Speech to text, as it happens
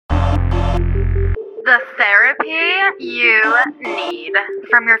The therapy you need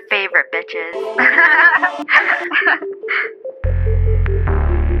from your favorite bitches.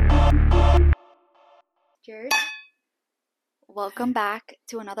 Cheers. Welcome back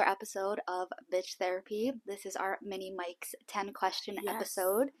to another episode of Bitch Therapy. This is our mini Mike's 10 question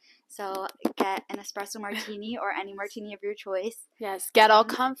episode. So get an espresso martini or any martini of your choice. Yes, get all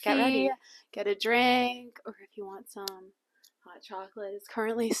comfy, Get ready. get a drink, or if you want some hot chocolate. It's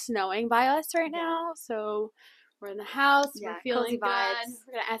currently snowing by us right now, so we're in the house, we're feeling cozy good. vibes.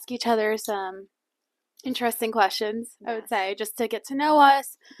 We're going to ask each other some interesting questions, I would Yes. say, just to get to know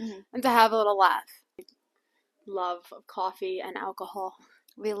us Mhm. and to have a little laugh. Love of coffee and alcohol.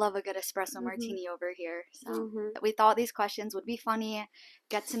 We love a good espresso martini over here. So Mhm. we thought these questions would be funny,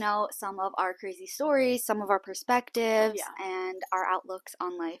 get to know some of our crazy stories, some of our perspectives, and our outlooks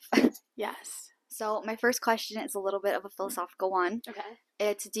on life. Yes. So my first question is a little bit of a philosophical one. Okay.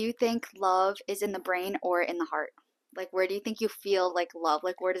 It's, do you think love is in the brain or in the heart? Like, where do you think you feel like love?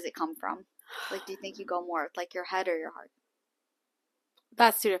 Like, where does it come from? Like, do you think you go more with, like, your head or your heart?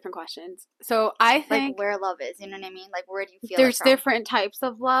 That's two different questions. So I think Like, where love is, you know what I mean? Like, where do you feel there's it from? different types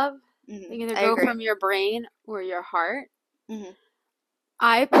of love. Mm-hmm. You can either I go agree. from your brain or your heart. Mm-hmm.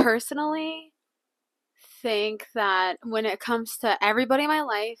 I personally think that when it comes to everybody in my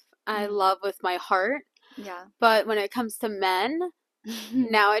life, I love with my heart. Yeah. But when it comes to men,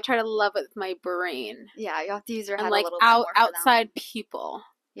 now I try to love with my brain. Yeah, you have to use your head And a like little bit more for them. outside people.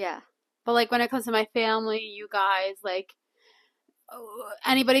 Yeah. But like when it comes to my family, you guys, like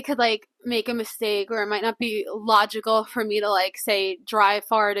anybody could like make a mistake, or it might not be logical for me to like say drive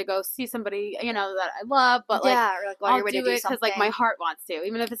far to go see somebody, you know, that I love, but like or like on I'll your way to do do it because like my something. heart wants to,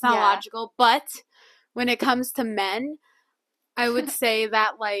 even if it's not Yeah. logical. But when it comes to men, I would say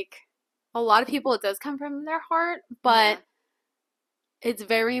that like a lot of people, it does come from their heart, but it's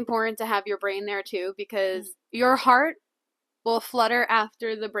very important to have your brain there too, because your heart will flutter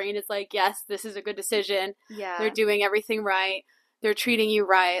after the brain is like, yes, this is a good decision. Yeah. They're doing everything right. They're treating you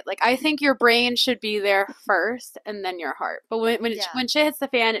right. Like, I think your brain should be there first and then your heart. But when shit hits the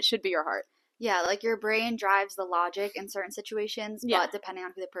fan, it should be your heart. Yeah, like your brain drives the logic in certain situations, Yeah. but depending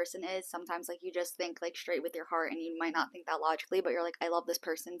on who the person is, sometimes like you just think like straight with your heart and you might not think that logically, but you're like, I love this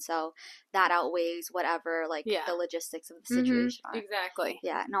person, so that outweighs whatever like the logistics of the situation are. Exactly.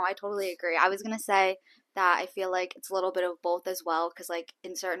 Yeah, no, I totally agree. I was gonna say that I feel like it's a little bit of both as well, because like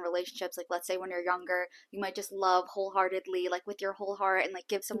in certain relationships, like let's say when you're younger, you might just love wholeheartedly, like with your whole heart, and like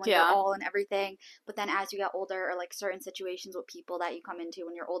give someone your all and everything. But then as you get older, or like certain situations with people that you come into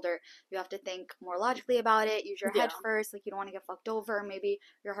when you're older, you have to think more logically about it, use your head first, like you don't want to get fucked over, maybe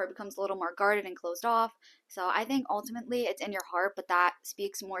your heart becomes a little more guarded and closed off. So I think ultimately it's in your heart, but that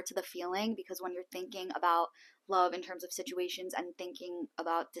speaks more to the feeling, because when you're thinking about love in terms of situations and thinking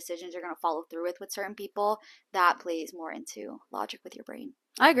about decisions you're going to follow through with certain people, that plays more into logic with your brain.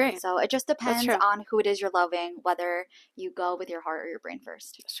 I agree. So it just depends on who it is you're loving, whether you go with your heart or your brain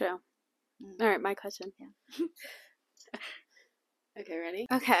first. That's true. All right, my question. Yeah. Okay, ready?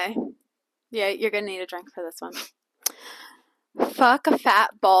 Okay. Yeah, you're going to need a drink for this one. Fuck a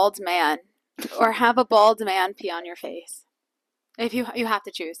fat, bald man, or have a bald man pee on your face. If you have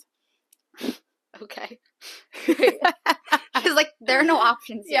to choose. Okay. Because like there are no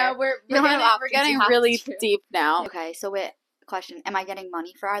options here. Yeah, we're getting really deep now. Okay, so wait, question: am I getting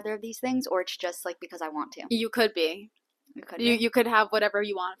money for either of these things, or it's just like because I want to? You could be. You could have whatever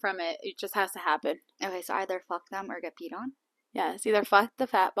you want from it. It just has to happen. Okay, so either fuck them or get peed on. Yes, either fuck the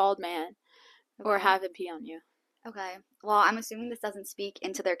fat bald man, or have him pee on you. Okay. Well, I'm assuming this doesn't speak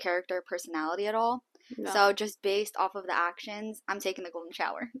into their character or personality at all. No. So just based off of the actions, I'm taking the golden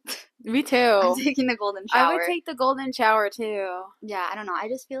shower. Me too. I'm taking the golden shower. I would take the golden shower too. Yeah, I don't know. I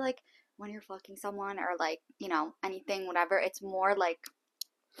just feel like when you're fucking someone or like, you know, anything, whatever, it's more like,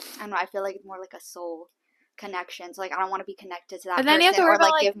 I don't know, I feel like it's more like a soul connection. So like I don't want to be connected to that person, then you have to worry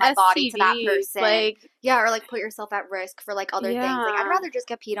about, like give my body to that person. Like, yeah, or like put yourself at risk for like other things. Like I'd rather just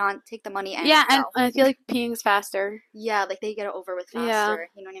get peed on, take the money, and yeah, go. And I feel like peeing's faster. Yeah, like they get it over with faster.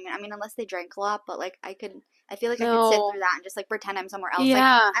 You know what I mean? I mean, unless they drank a lot, but like I feel like I could sit through that and just like pretend I'm somewhere else.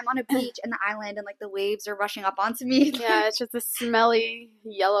 Yeah. Like I'm on a beach in the island and like the waves are rushing up onto me. Yeah, it's just a smelly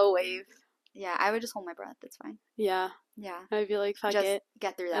yellow wave. Yeah, I would just hold my breath. That's fine. Yeah. Yeah. I'd be like, fuck just it.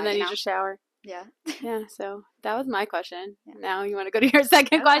 Get through that. And then you just shower. Yeah. Yeah, so that was my question. Yeah. Now you want to go to your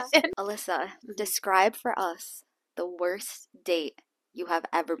second question? Alyssa, describe for us the worst date you have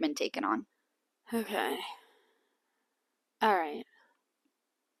ever been taken on. Okay. All right.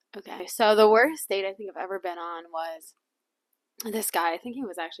 Okay, so the worst date I think I've ever been on was this guy. I think he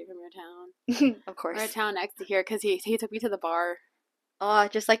was actually from your town. Of course. Or a town next to here, because he took me to the bar. Oh,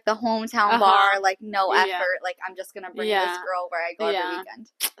 just like the hometown bar, like no effort. Like I'm just gonna bring this girl where I go every weekend.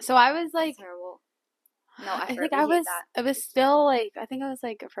 So I was like, that's terrible. No effort. I think we hate that. I was still like, I think I was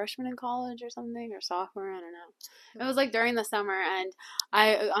like a freshman in college or something, or sophomore, I don't know. It was like during the summer, and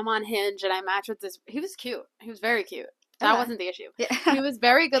I'm on Hinge, and I matched with this, he was cute. He was very cute. That wasn't the issue. Yeah. He was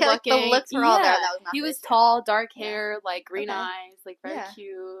very good looking. Like the looks were all there. That was not he was tall, dark hair, like green Okay. eyes, like very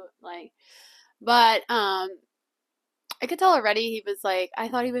cute, like. But I could tell already he was like, I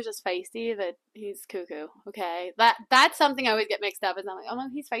thought he was just feisty, but he's cuckoo. Okay, that's something I always get mixed up. Is I'm like, oh no,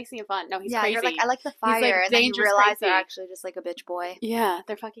 he's feisty and fun. No, he's crazy. You're like, I like the fire, he's like and then you realize they're actually just like a bitch boy. Yeah,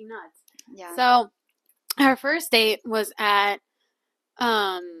 they're fucking nuts. Yeah. So our first date was at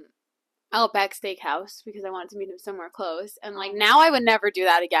Outback Steakhouse because I wanted to meet him somewhere close, and like now I would never do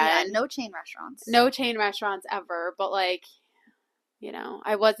that again. Yeah, no chain restaurants. No chain restaurants ever. But like, you know,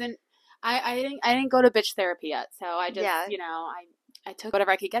 I wasn't. I didn't go to bitch therapy yet, so I just you know I took whatever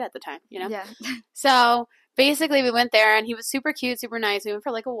I could get at the time, you know. Yeah. So basically, we went there, and he was super cute, super nice. We went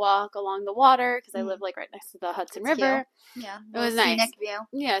for like a walk along the water because I live like right next to the Hudson River. Cute. Yeah, it was nice. Scenic view.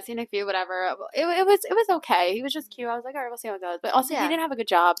 Yeah, scenic view, whatever. It was okay. He was just cute. I was like, all right, we'll see how it goes. But also, he didn't have a good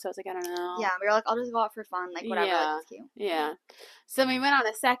job, so I was like, I don't know. Yeah, we were like, I'll just go out for fun, like whatever. Yeah, like, it's cute. Yeah. So we went on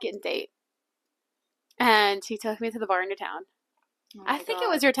a second date, and he took me to the bar in your town. Oh I think it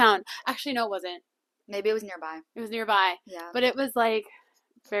was your town. Actually, no, it wasn't. Maybe it was nearby. It was nearby. Yeah. But it was like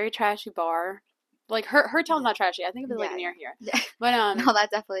very trashy bar. Like her town's not trashy. I think it was like near here. Yeah. But no, that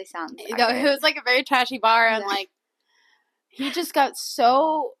definitely sounds. You know, it was like a very trashy bar, and like he just got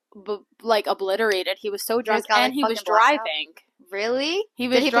so like obliterated. He was so drunk, and he was driving. Really? He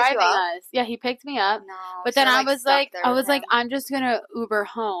was driving us. Yeah, he picked me up. No. But then I was like, I'm just gonna Uber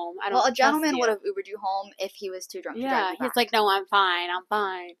home. I don't. Well, a gentleman would have Ubered you home if he was too drunk to drive you back. He's like, no, I'm fine. I'm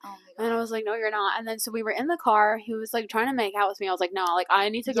fine. Oh my god. And I was like, no, you're not. And then so we were in the car. He was like trying to make out with me. I was like, no, like I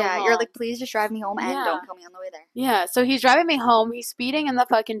need to go home. Yeah, you're like, please just drive me home and don't kill me on the way there. Yeah. So he's driving me home. He's speeding in the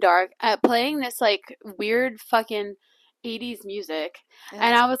fucking dark, playing this like weird fucking 80s music. Yeah.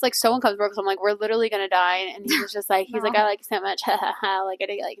 And I was like so uncomfortable because I'm like, we're literally gonna die. And he was just like, he's like, I like you so much, like I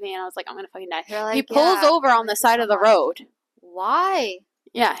didn't like me. And I was like, I'm gonna fucking die. Like, he pulls over on the side of the road. Why?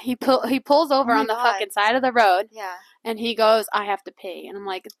 Yeah, he pulls over on the fucking side of the road. Yeah. And he goes, I have to pee. And I'm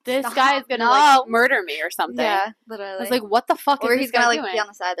like, this guy is gonna like murder me or something. Yeah, literally. I was like, what the fuck is this guy doing? Or he's gonna like be on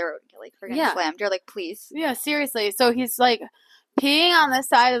the side of the road and get like freaking slammed. You're like, please. Yeah, seriously. So he's like peeing on the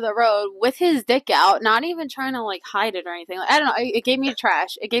side of the road with his dick out, not even trying to like hide it or anything. Like, I don't know. It gave me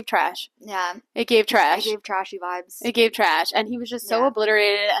trash. It gave trash. Yeah. It gave trash. It gave trashy vibes. It gave trash. And he was just so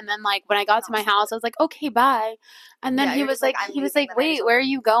obliterated. And then like when I got to my house, I was like, okay, bye. And then he was like, wait, where are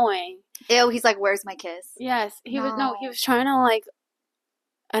you going? Ew, he's like, where's my kiss? Yes. He was trying to like,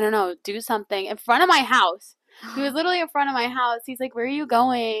 I don't know, do something in front of my house. He was literally in front of my house. He's like, where are you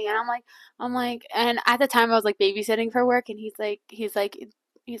going? And I'm like, and at the time I was like babysitting for work, and he's like,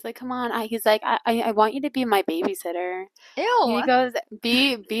 come on. I want you to be my babysitter. Ew. He goes,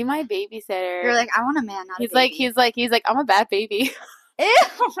 be my babysitter. You're like, I want a man, not a baby. He's like, I'm a bad baby. Ew,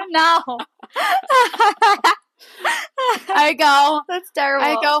 no. I go, that's terrible.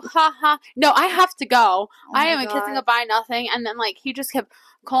 I go, ha ha. No, I have to go. I am kissing goodbye, nothing. And then like he just kept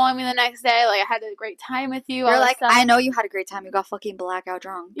calling me the next day. Like, I had a great time with you. You're like, I know you had a great time. You got fucking blackout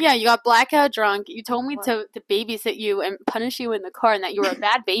drunk. Yeah, you got blackout drunk. You told me to babysit you and punish you in the car, and that you were a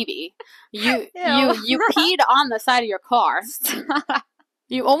bad baby. You peed on the side of your car.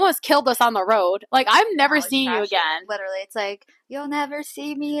 You almost killed us on the road. Like, I'm never seeing you again. Literally, it's like, you'll never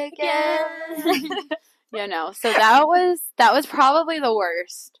see me again. You know, so that was probably the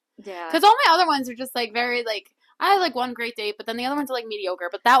worst. Yeah. Because all my other ones are just like very like, I had like one great date, but then the other ones are like mediocre.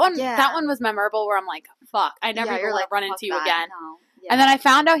 But that one was memorable, where I'm like, fuck, I never even want to run into you again. No. Yeah. And then I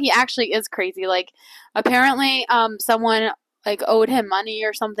found out he actually is crazy. Like, apparently, someone like owed him money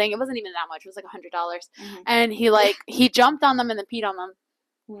or something. It wasn't even that much. It was like $100. Mm-hmm. And he jumped on them and then peed on them.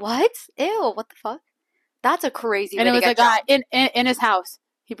 What? Ew! What the fuck? That's a crazy. And it was a guy in his house.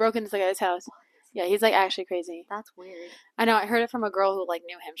 He broke into the guy's house. What? Yeah, he's like actually crazy. That's weird. I know. I heard it from a girl who like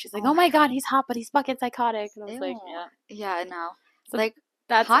knew him. She's like, "Oh my god, he's hot, but he's fucking psychotic." And I was like, "Yeah, yeah, no." So like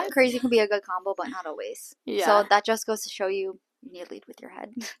that's hot and crazy can be a good combo, but not always. Yeah. So that just goes to show you need to lead with your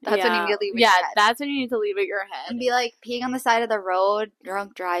head. That's when you need to lead with your head. Yeah, that's when you need to lead with your head. And be like peeing on the side of the road,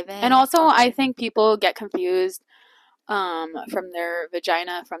 drunk driving. And also, I think people get confused from their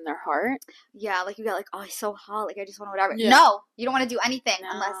vagina from their heart. Yeah, like you get like, oh, he's so hot. Like I just want to whatever. Yeah. No, you don't want to do anything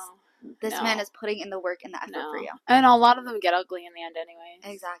unless this man is putting in the work and the effort for you. And a lot of them get ugly in the end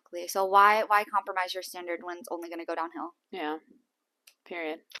anyway. Exactly. So why compromise your standard when it's only going to go downhill? Yeah.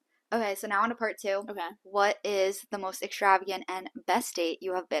 Period. Okay, so now on to part two. Okay. What is the most extravagant and best date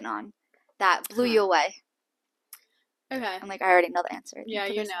you have been on that blew Huh. you away? Okay. I'm like, I already know the answer, I think, Yeah,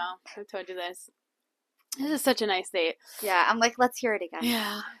 to you this one. know. I've told you this. This is such a nice date. Yeah, I'm like, let's hear it again.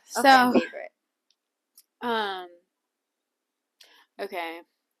 Yeah. Okay, So, favorite. um, okay.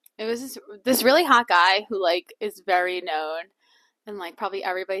 It was this really hot guy who like is very known and like probably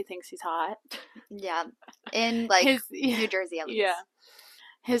everybody thinks he's hot. Yeah, in like His yeah, New Jersey at yeah. least.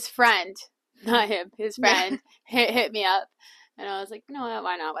 His friend, not Mhm. him, his Yeah, friend hit me up. And I was like, you know what,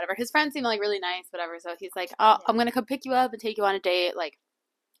 why not? Whatever. His friend seemed like really nice, whatever. So he's like, oh, yeah, I'm gonna come pick you up and take you on a date. Like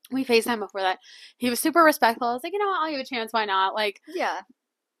we FaceTime before that. He was super respectful. I was like, you know what, I'll give a chance, why not? Like yeah,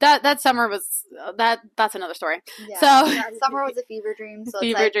 that summer was that's another story. yeah. So That summer was a fever dream, so it's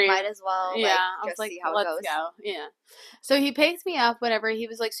fever like dream. might as well Yeah, like I was just like, see how it let's goes. go. Yeah. So he picked me up, whatever. He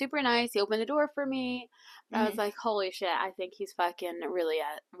was like super nice. He opened the door for me. I was Hmm. like, holy shit, I think he's fucking really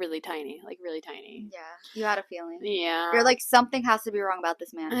tiny. Like really tiny. Yeah, you had a feeling. You're Yeah. like something has to be wrong about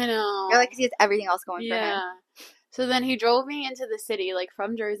this man. I You're like, know. 'cause he has everything else going for him. Yeah. So then he drove me into the city, like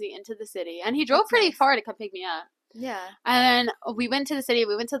from Jersey into the city. And he drove That's pretty nice. far to come pick me up. Yeah. And then we went to the city.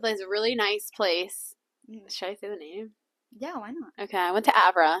 We went to this really nice place. Mm. Should I say the name? Yeah, why not? Okay, I went to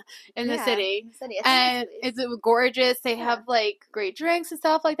Avra in the Yeah, city, in the city. It's a nice and place. it's gorgeous. They Yeah. have like great drinks and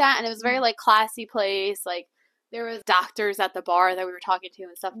stuff like that, and it was a very Mhm. like classy place. Like there was doctors at the bar that we were talking to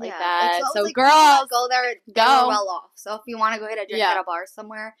and stuff like Yeah, it's that. always So like people that girls, go there, they were go. well off. So if you want to go get a drink at Yeah, a bar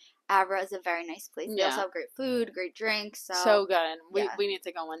somewhere, Avra is a very nice place. They also yeah, have great food, great drinks. So so good. We yeah, we need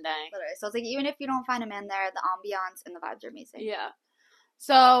to go one day. literally. So it's like even if you don't find a man there, the ambiance and the vibes are amazing. Yeah.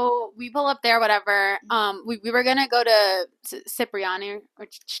 So we pull up there, whatever. Mhm. We were gonna go to Cipriani or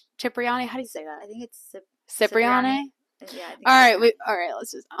Cipriani. How do you say that? I think it's Cipriani. Cipriani. Yeah, I think All it's right, Cipriani. all right.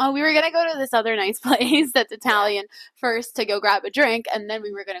 Let's just. Oh, we were gonna go to this other nice place that's Yeah. Italian first to go grab a drink, and then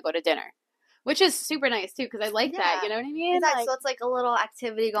we were gonna go to dinner, which is super nice too because I like that. Yeah. You know what I mean? Exactly. Like, So it's like a little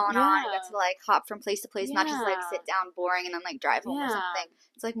activity going on. You get yeah, to like hop from place to place, not just like yeah, sit down boring and then like drive home or yeah. something.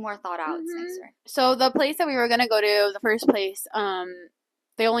 It's like more thought out. It's nicer. So the place that we were gonna go to, the first place,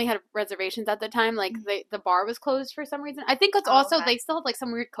 they only had reservations at the time. Like Mhm. the bar was closed for some reason. I think it's Oh, also okay. they still have like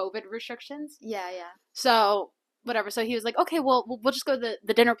some weird COVID restrictions. Yeah, yeah. So whatever. So he was like, okay, well we'll just go to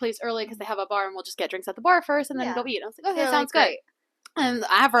the dinner place early because Mhm. they have a bar and we'll just get drinks at the bar first and then go Yeah. eat. I was like, okay, They're like sounds good. great. And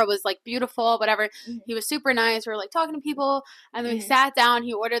Avra was like beautiful, whatever. Mhm. He was super nice. We were like talking to people, and then we Mhm. sat down.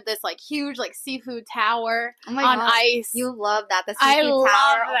 He ordered this like huge like seafood tower Oh my on god. ice. You love that. The I seafood love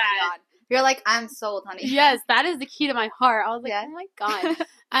tower. Oh my that. god. You're like, I'm sold, honey. Yes, that is the key to my heart. I was like, Yeah. oh my god.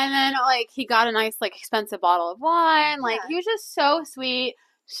 And then like he got a nice like expensive bottle of wine. Like Yeah. he was just so sweet,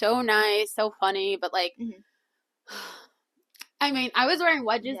 so nice, so funny. But like, Mhm. I mean, I was wearing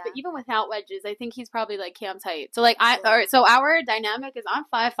wedges, but Yeah. even without wedges, I think he's probably like Cam's height. So like all Yeah. right, so our dynamic is I'm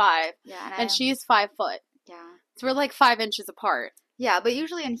 5'5" Yeah. And and I, she's 5 foot. yeah. So we're like 5 inches apart. Yeah, but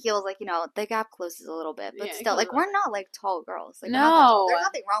usually in heels, like, the gap closes a little bit, but Yeah, still, like, we're not like tall girls. Like, we're not that tall. no. There's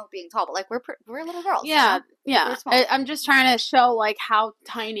nothing wrong with being tall, but like, we're little girls, Yeah, We're yeah. small. I'm just trying to show like how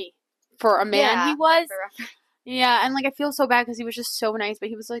tiny for a man Yeah. he was. For reference. Yeah, and like I feel so bad because he was just so nice, but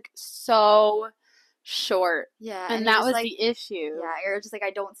he was like so short, Yeah, and and you're that just was like, the issue. yeah, you're just like, I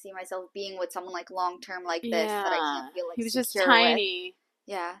don't see myself being with someone like long term like this that I Yeah, can't feel like he was just secure with. tiny.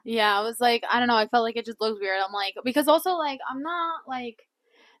 Yeah. Yeah, I was like, I don't know. I felt like it just looked weird. I'm like, because also like I'm not like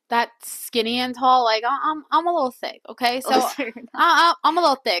that skinny and tall. Like I'm a little thick. Okay, Oh, so so you're not. I'm a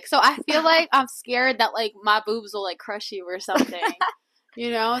little thick. So I feel like I'm scared that like my boobs will like crush you or something. You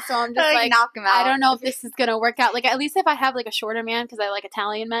know, so I'm just Like, like, knock him I out. don't know if this is gonna work out. Like, at least if I have like a shorter man, because I like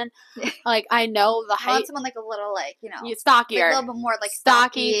Italian men, Yeah. like I know the You want height, someone like a little like, like a stockier, little bit more like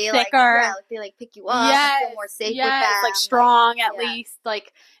stocky, stocky, like yeah, thicker. like they like pick you up, you feel Yes, more safe with yes, like them, like strong at yeah. least.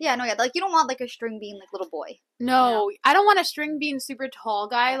 Like, Yeah, no, yeah, like you don't want like a string bean like little boy, no, I don't want a string bean super tall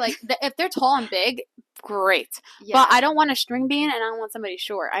guy. Yeah. Like, if they're tall and big, great. Yeah. But I don't want a string bean, and I don't want somebody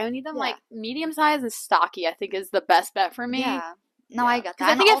short. I need them Yeah. like medium size and stocky. I think is the best bet for me. Yeah. No, Yeah, I get because that.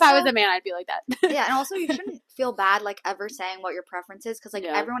 I And think if I was also, a man, I'd be like that. yeah, and also you shouldn't feel bad like ever saying what your preference is because like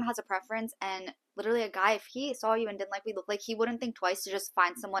Yeah. everyone has a preference and literally a guy if he saw you and didn't like what you look like he wouldn't think twice to just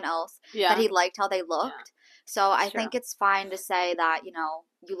find someone else Yeah. that he liked how they looked. Yeah. So I True. think it's fine to say that,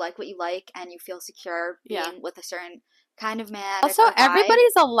 you like what you like and you feel secure being Yeah. with a certain kind of man Also, or vibe.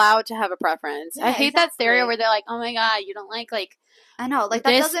 everybody's allowed to have a preference. I Yeah, hate that stereo exactly. where they're like, "Oh my god, you don't like I know, like that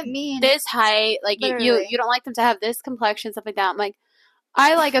this doesn't mean this height, like literally. you don't like them to have this complexion, stuff like that." I'm like,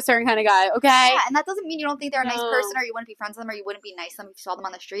 I like a certain kind of guy, okay? Yeah, and that doesn't mean you don't think they're a nice person No. or you wouldn't be friends with them or you wouldn't be nice to them if you saw them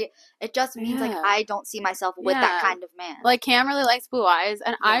on the street. It just means like Yeah. I don't see myself with that Yeah. kind of man. Like Cam really likes blue eyes,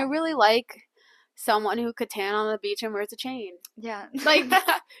 and I Yeah. really like someone who could tan on the beach and wears a chain. Yeah. Like,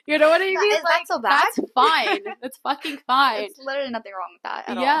 you know what I mean? Is that so bad? That's fine. That's fucking fine. There's literally nothing wrong with that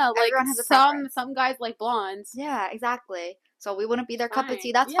at all. Yeah, like Everyone has a preference. some guys like blondes. Yeah, exactly. So we wouldn't be their cup of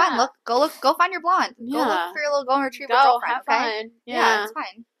tea. Fine. That's fine. Yeah. Go find your blonde. Go look Yeah. for your little golden retriever Go, girlfriend. have Okay. fun. Yeah, it's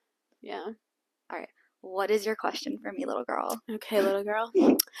fine. Yeah. All right. What is your question for me, little girl? Okay, little girl.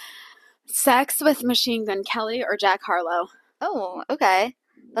 Sex with Machine Gun Kelly or Jack Harlow? Oh, okay.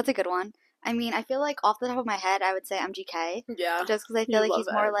 That's a good one. I mean, I feel like off the top of my head, I would say MGK. Yeah. Just because I feel like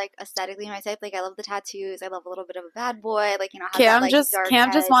he's more like aesthetically my type. Like I love the tattoos. I love a little bit of a bad boy. Like has that like dark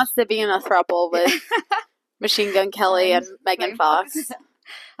Cam just wants to be in a throuple with Machine Gun Kelly and Megan Fox.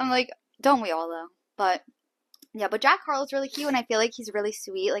 I'm like, don't we all though? But yeah, but Jack Harlow's really cute, and I feel like he's really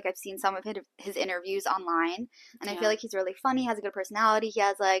sweet. Like I've seen some of his interviews online, and I feel like he's really funny. Has a good personality. He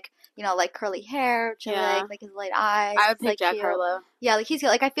has like like curly hair, which I like his light eyes. I would pick Jack Harlow. Yeah, like he's cute.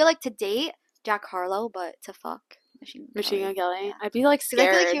 Like I feel like to date Jack Harlow, but to fuck Machine Gun Kelly. Yeah. I'd be like scared.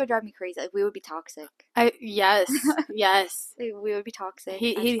 I feel like he would drive me crazy. Like we would be toxic. Yes. We would be toxic.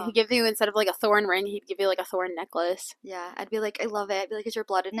 He'd give you, instead of like a thorn ring, he'd give you like a thorn necklace. Yeah, I'd be like, I love it. I'd be like, is your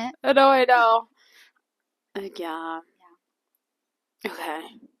blood in it? I know. Yeah. Okay.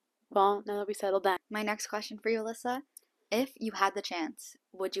 Well, now that we settled that. My next question for you, Alyssa. If you had the chance,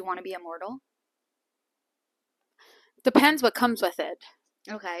 would you want to be immortal? Depends what comes with it.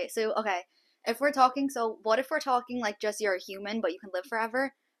 Okay. If we're talking, what if we're talking like just you're a human but you can live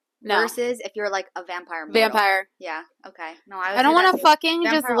forever? No. Versus if you're like a vampire. Vampire. Yeah. Okay. No, I don't want to fucking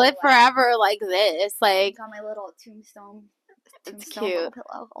just live forever like this. Like, got my little tombstone. It's cute.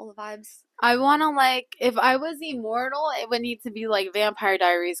 Pillow, all the vibes. I want to if I was immortal, it would need to be like Vampire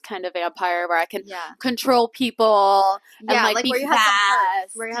Diaries kind of vampire where I can control people and like be where you fast. Have some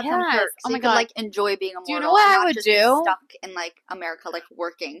perks, where you have some perks. So oh my God. God. Like enjoy being immortal. Do you know what I would do? Be stuck in like America, like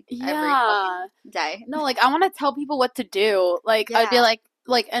working every day. No, like I want to tell people what to do. Like I'd be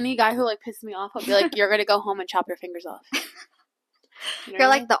like any guy who like pissed me off, I'd be like, you're gonna go home and chop your fingers off. You're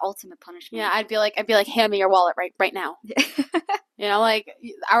like the ultimate punishment. Yeah, I'd be like, hand me your wallet right now. Like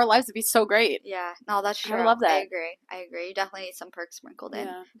our lives would be so great. Yeah, no, that's true. I love that. I agree. You definitely need some perks sprinkled in.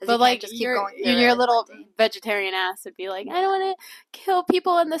 Yeah, but like just your little vegetarian ass would be like, I don't want to kill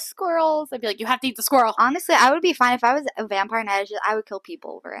people and the squirrels. I'd be like, you have to eat the squirrel. Honestly, I would be fine if I was a vampire and I would kill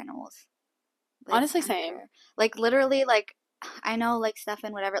people over animals. Like, honestly, same. Like literally, like. I know, like,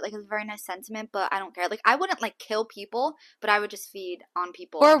 Stefan, whatever, like, it's a very nice sentiment, but I don't care. Like, I wouldn't, like, kill people, but I would just feed on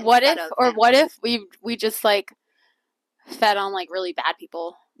people. Or what if we just, like, fed on, like, really bad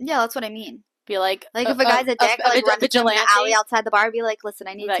people? Yeah, that's what I mean. Be like if a guy's a dick, like, runs into the alley outside the bar, I'd be like, listen,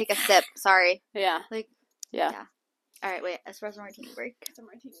 I need to take a sip. Sorry. Yeah. Like, yeah. All right, wait, espresso martini break. Espresso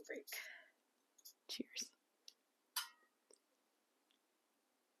martini break. Cheers.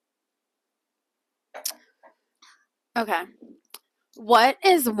 Okay. What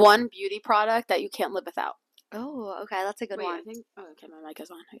is one beauty product that you can't live without? Oh, okay. That's a good one. Okay, my mic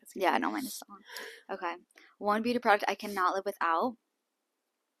is on. Yeah, no, mine is on. Okay. One beauty product I cannot live without.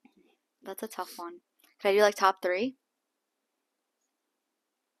 That's a tough one. Could I do like top 3?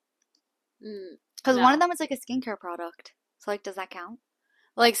 Because one of them is like a skincare product. So like, does that count?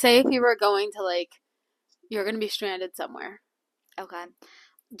 Like, say if you were going to like, you're going to be stranded somewhere. Okay.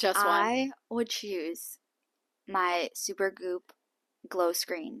 Just one. I would choose my Supergoop glow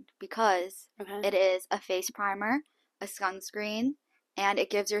screen because it is a face primer, a sunscreen, and it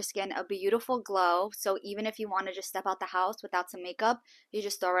gives your skin a beautiful glow. So even if you want to just step out the house without some makeup, you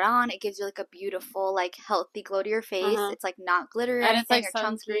just throw it on. It gives you like a beautiful, like healthy glow to your face. It's like not glittery or anything, it's like or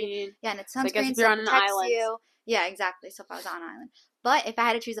sunscreen. Chunky. Yeah, and it's sunscreen. So if you're on an island. You. Yeah, exactly. So if I was on an island. But if I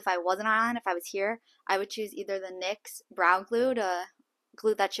had to choose, if I was on an island, if I was here, I would choose either the NYX brow glue to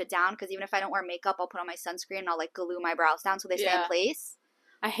glue that shit down, because even if I don't wear makeup, I'll put on my sunscreen and I'll like glue my brows down so they stay in place.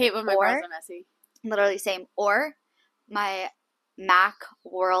 I hate when my brows are messy. Literally same. Or my MAC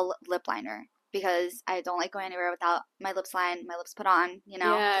Whirl lip liner, because I don't like going anywhere without my lips lined, my lips put on, you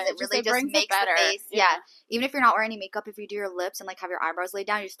know, because it really just makes the face. Yeah. Even if you're not wearing any makeup, if you do your lips and like have your eyebrows laid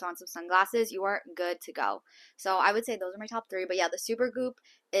down, you just throw on some sunglasses, you are good to go. So I would say those are my top 3. But yeah, the Supergoop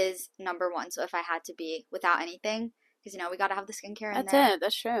is number 1. So if I had to be without anything, because, you know, we got to have the skincare in there. That's it.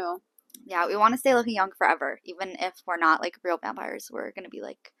 That's true. Yeah, we want to stay looking young forever. Even if we're not, like, real vampires, we're going to be,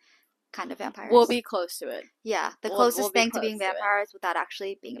 like, kind of vampires. We'll be close to it. Yeah, the closest thing to being vampires without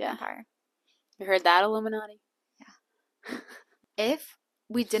actually being a vampire. You heard that, Illuminati? Yeah. If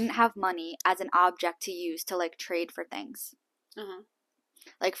we didn't have money as an object to use to, like, trade for things.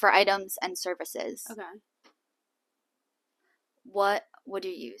 Like, for items and services. Okay. What would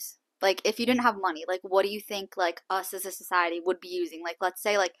you use? like if you didn't have money, like what do you think like us as a society would be using? Like let's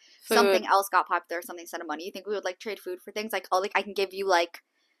say like Food. something else got popular, something instead of money. You think we would like trade food for things? Like oh like I can give you like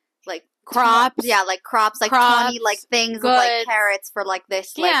Crops. yeah, like crops, like 20 like Crops. things of like Goods. carrots for like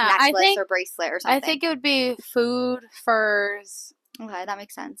this like Yeah, necklace or bracelet or I something. think it would be food, furs. Okay, that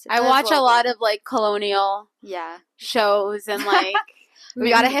makes sense. It I does a watch a little lot bit. of like colonial Yeah. shows and like We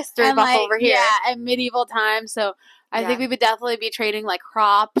got a history and buff like over here. yeah, and medieval times. So I think Yeah. we would definitely be trading like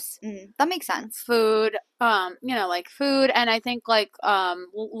crops, That makes sense. food, like food, and I think like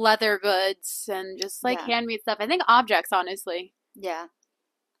leather goods and just like Yeah. handmade stuff. I think objects, honestly. Yeah.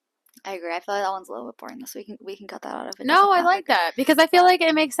 I agree. I feel like that one's a little bit boring, so we can cut that out if it No, doesn't I matter. like that because I feel But like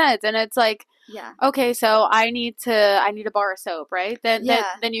it makes sense, and it's like yeah. okay, so I need a bar of soap, right? Then Yeah.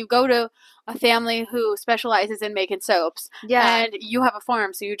 then you go to a family who specializes in making soaps, Yeah. and you have a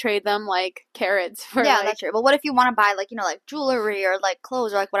farm, so you trade them like carrots for Yeah, like that's true. But what if you want to buy like, like jewelry or like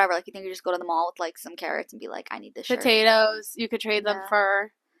clothes or like whatever? Like you think you just go to the mall with like some carrots and be like, I need this shirt. potatoes. You could trade them Yeah.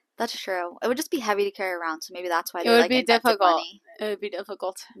 for. That's true. It would just be heavy to carry around, so maybe that's why It they would like be invented difficult. money. It would be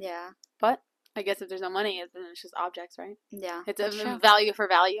difficult, Yeah. but I guess if there's no money, then it's just objects, right? Yeah. It's That's a true. value for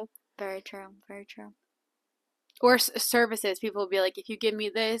value. Very true. Very true. Or services. People will be like, if you give me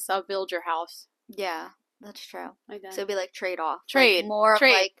this, I'll build your house. Yeah, that's true. Like that. So it'd be like trade off. Trade. Like more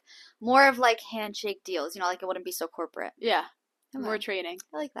Trade. of more of like handshake deals, like it wouldn't be so corporate. Yeah. Okay. More trading.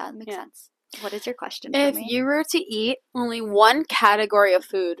 I like that. It makes sense. What is your question If for me? you were to eat only one category of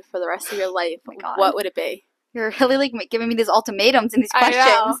food for the rest of your life, Oh my God. what would it be? You're really like giving me these ultimatums and these I know.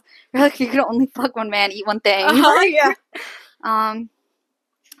 questions. You're like, you could only fuck one man, eat one thing. Oh, yeah.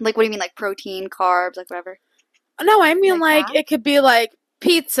 Like what do you mean, like protein, carbs, like whatever? No, I mean Like that? it could be like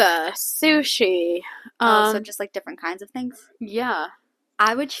pizza, sushi. So just like different kinds of things. Yeah.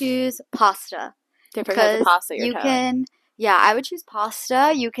 I would choose pasta. Different kinds of pasta you're telling. Yeah, I would choose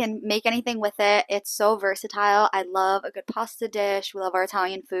pasta. You can make anything with it. It's so versatile. I love a good pasta dish. We love our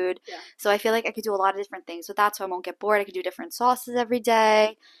Italian food. Yeah. So I feel like I could do a lot of different things with that so I won't get bored. I could do different sauces every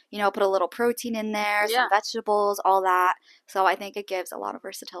day, put a little protein in there, some vegetables, all that. So I think it gives a lot of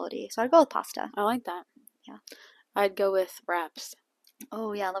versatility. So I'd go with pasta. I like that. Yeah. I'd go with wraps.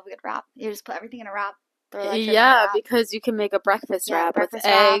 Oh, yeah, I love a good wrap. You just put everything in a wrap. Yeah, because you can make a breakfast wrap with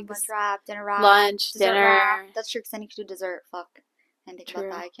eggs, lunch wrap, dinner wrap, lunch, dinner. Wrap. That's true, because then you could do dessert. Fuck. I didn't think True.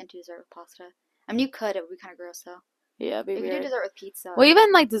 about that. I can't do dessert with pasta. I mean, you could. It would be kind of gross, though. Yeah, it'd be you weird. could do dessert with pizza. Well,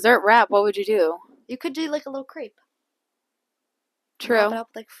 even like dessert wrap, what would you do? You could do like a little crepe. True. Wrap it up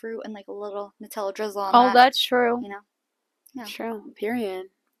with like fruit and like a little Nutella drizzle on that. Oh, that's true. Yeah. True. Period.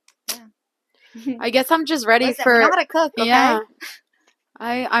 Yeah. I guess I'm just ready Listen, for. we know how to cook, okay? Yeah.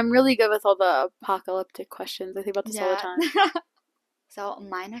 I'm really good with all the apocalyptic questions. I think about this all the time. So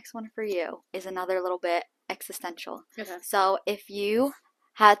my next one for you is another little bit existential. Okay. So if you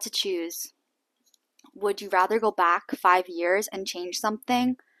had to choose, would you rather go back 5 years and change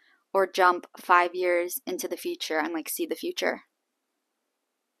something, or jump 5 years into the future and like see the future?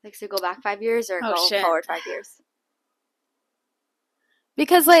 Like, so go back 5 years or go forward 5 years?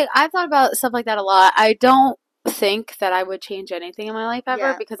 Because like I've thought about stuff like that a lot. I don't think that I would change anything in my life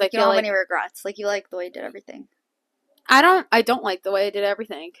ever because I feel you don't like have any regrets. Like you like the way you did everything. I don't like the way I did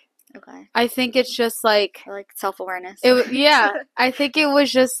everything. Okay. I think it's just like self-awareness. Yeah, I think it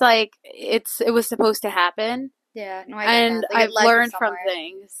was just like it was supposed to happen. Yeah, no, and I've learned from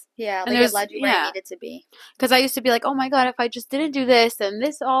things. Yeah, like it led you where you needed to be. Because I used to be like, oh my God, if I just didn't do this, then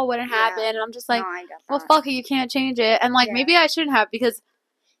this all wouldn't happen. And I'm just like, well, fuck it, you can't change it. And like maybe I shouldn't have, because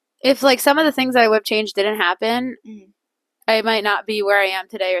if like some of the things that I would have changed didn't happen, I might not be where I am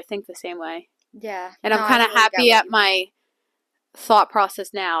today or think the same way. Yeah. And I'm kind of happy at my thought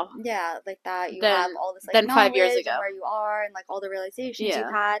process now. Yeah, like that. You have all this like than 5 years ago, where you are and like all the realizations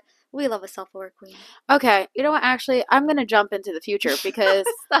you've had. We love a self-aware queen. Okay, you know what? Actually, I'm gonna jump into the future because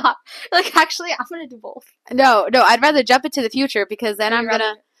stop. Like actually, I'm gonna do both. No, I'd rather jump into the future because then I'm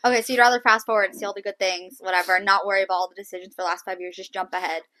gonna. Okay, so you'd rather fast forward and see all the good things, whatever, and not worry about all the decisions for the last 5 years. Just jump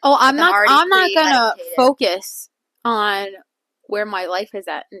ahead. Oh, I'm not gonna focus on where my life is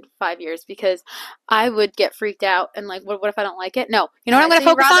at in 5 years because I would get freaked out and like, what if I don't like it? No, you know what I'm gonna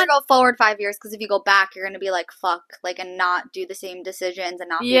focus on? You'd rather go forward 5 years because if you go back, you're gonna be like fuck, like, and not do the same decisions and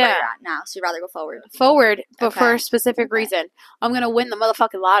not be where you're at now. So you'd rather go forward. But for a specific reason. I'm gonna win the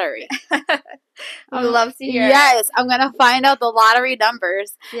motherfucking lottery. I would love to hear. Yes, I'm gonna find out the lottery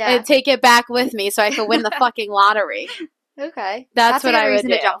numbers and take it back with me so I can win the fucking lottery. Okay, that's what I would do.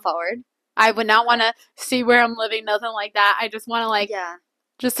 To jump forward. I would not want to see where I'm living, nothing like that. I just want to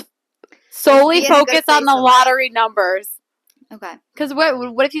just solely focus on the lottery numbers. Okay. Because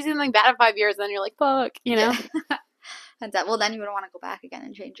what if you see something bad in 5 years, then you're like, fuck, you know? Well, then you wouldn't want to go back again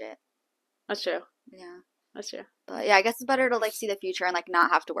and change it. That's true. Yeah. That's true. But yeah, I guess it's better to like see the future and like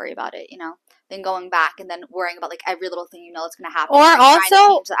not have to worry about it, than going back and then worrying about like every little thing that's gonna happen. Or And, like, trying to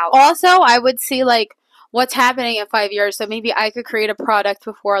change the outcome. also, I would see like what's happening in 5 years. So maybe I could create a product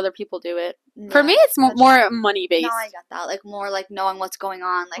before other people do it. Yeah, for me, it's more money based. No, I get that. Like more like knowing what's going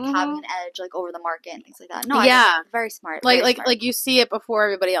on, like having an edge like over the market and things like that. No, I get that. Very smart. Very smart. Like you see it before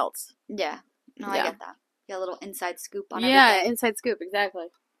everybody else. Yeah. No, I get that. Get a little inside scoop on everything. everything. Yeah, inside scoop, exactly.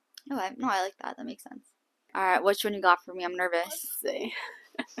 No, I like that. That makes sense. All right, which one you got for me? I'm nervous. Let's see.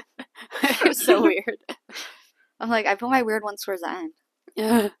 It's so weird. I'm like, I put my weird ones towards the end.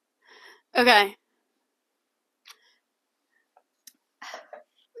 Yeah. Okay.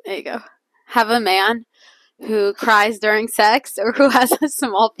 There you go. Have a man who cries during sex or who has a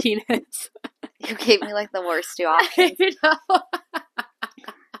small penis. You gave me like the worst two options.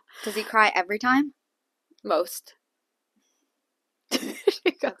 Does he cry every time? Most.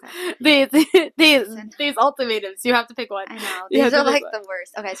 Okay. These ultimatums, you have to pick one. I know. These are like the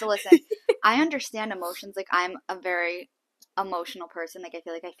worst. Okay, so listen, I understand emotions. Like, I'm a very emotional person. Like, I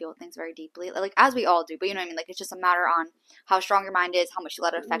feel like I feel things very deeply. Like, as we all do. But you know what I mean? Like, it's just a matter on how strong your mind is, how much you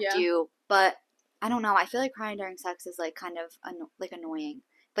let it affect you. But I don't know. I feel like crying during sex is like kind of like annoying.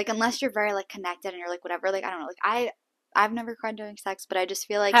 Like, unless you're very like connected and you're like whatever. Like, I don't know. Like, I've never cried during sex, but I just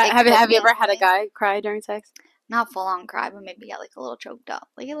feel like have you ever had a guy cry during sex? Not full on cry, but maybe get like a little choked up.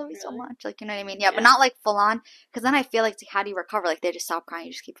 Like, I love you so much. Like, you know what I mean? Yeah, but not like full on. Because then I feel like, how do you recover? Like, they just stop crying,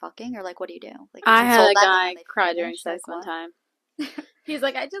 you just keep fucking? Or like, what do you do? Like, I had a guy cry during sex one time. He's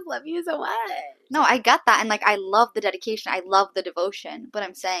like, I just love you so much. No, I get that. And like, I love the dedication. I love the devotion. But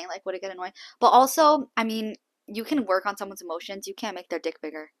I'm saying, like, would it get annoying? But also, I mean, you can work on someone's emotions. You can't make their dick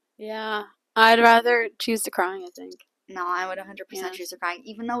bigger. Yeah. I'd rather choose to cry, I think. No, I would 100% choose to crying,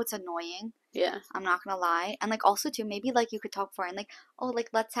 even though it's annoying. Yeah. I'm not gonna lie. And like, also too, maybe like you could talk for and like, oh, like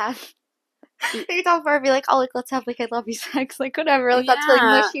let's have. You could talk for and be like, oh, like let's have like I love you sex, like whatever, like that's really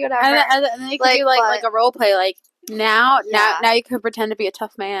mushy, whatever. And then you could do like a role play, like now you can pretend to be a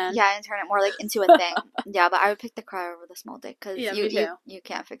tough man. Yeah, and turn it more like into a thing. Yeah, but I would pick the cry over the small dick because you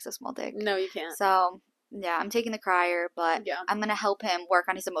can't fix a small dick. No, you can't. So yeah, I'm taking the crier, but I'm gonna help him work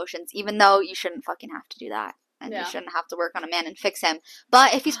on his emotions, even though you shouldn't fucking have to do that. And you shouldn't have to work on a man and fix him.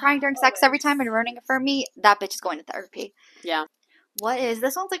 But if he's crying during sex every time and ruining it for me, that bitch is going to therapy. Yeah.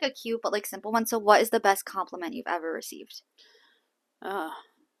 This one's like a cute but like simple one. So what is the best compliment you've ever received?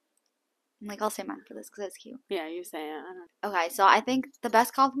 Like, I'll say mine for this because it's cute. Yeah, you say it. Okay, so I think the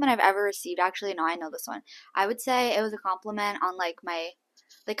best compliment I've ever received, actually, no, I know this one. I would say it was a compliment on like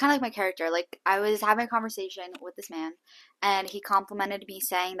kind of like my character. Like, I was having a conversation with this man, and he complimented me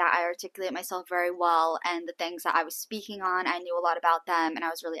saying that I articulate myself very well, and the things that I was speaking on, I knew a lot about them, and I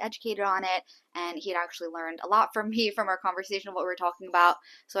was really educated on it, and he had actually learned a lot from me from our conversation of what we were talking about.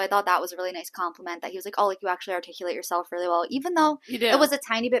 So I thought that was a really nice compliment that he was like, oh, like, you actually articulate yourself really well, even though it was a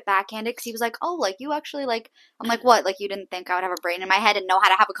tiny bit backhanded, because he was like, oh, like, you actually, like, I'm like, what? Like, you didn't think I would have a brain in my head and know how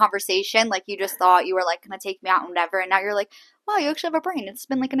to have a conversation? Like, you just thought you were, like, going to take me out and whatever, and now you're like, wow, you actually have a brain. It's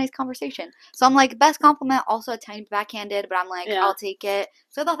been like a nice conversation. So I'm like, best compliment, also a tiny bit backhanded, but I'm like, I'll take it.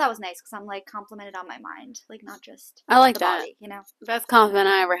 So I thought that was nice because I'm like complimented on my mind, like not just I like the that. body, you know. Best compliment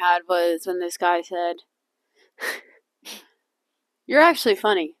I ever had was when this guy said, "You're actually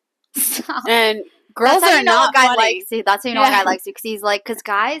funny," and girls are not funny. Likes you. That's how you know a guy likes you, because he's like, because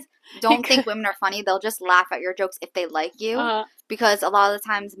guys don't think women are funny. They'll just laugh at your jokes if they like you, because a lot of the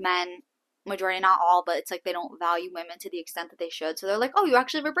times men, majority, not all, but it's like they don't value women to the extent that they should. So they're like, oh, you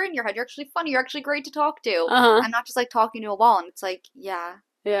actually have a brain in your head. You're actually funny. You're actually great to talk to. I'm not just like talking to a wall. And it's like, yeah.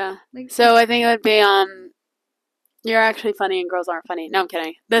 Yeah. Like, so I think it would be, you're actually funny and girls aren't funny. No, I'm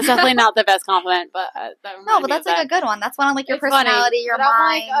kidding. That's definitely not the best compliment, but no, but that's like a good one. That's one on like your personality, your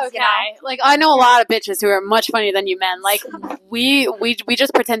mind. Like, okay. You know? Like, I know a lot of bitches who are much funnier than you men. Like, we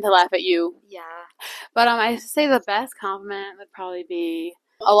just pretend to laugh at you. Yeah. But I say the best compliment would probably be,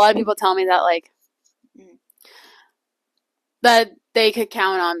 a lot of people tell me that, like, that they could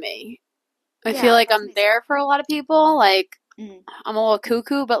count on me. I feel like I'm there for a lot of people. Like, I'm a little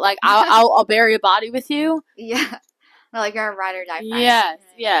cuckoo, but like, I'll bury a body with you. Yeah. No, like you're a ride or die friend. Yes,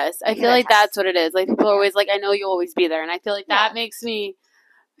 yes. I feel like that's what it is. Like, people are always like, I know you'll always be there. And I feel like that makes me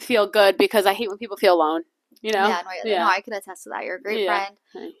feel good, because I hate when people feel alone. You know? Yeah, no, I could attest to that. You're a great friend.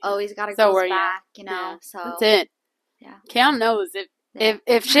 Always got a girl's back, you know? Yeah. So that's it. Yeah. Cam knows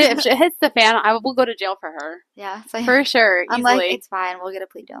if shit hits the fan, I will go to jail for her. Yeah, so for sure. I'm easily. like, it's fine. We'll get a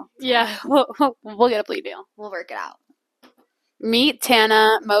plea deal. Yeah, we'll get a plea deal. We'll work it out. Meet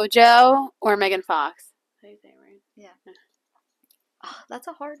Tana Mojo or Megan Fox. How do you say it, right? Yeah. Oh, that's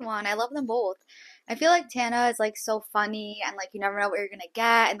a hard one. I love them both. I feel like Tana is like so funny and like you never know what you're gonna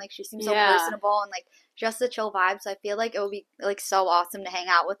get and like she seems so Yeah. personable and like just a chill vibe. So I feel like it would be like so awesome to hang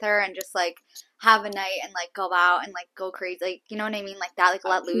out with her and just like have a night and like go out and like go crazy. Like you know what I mean? Like that, like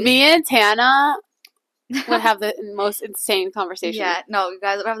let loose. Me and Tana would have the most insane conversation. Yeah, no, you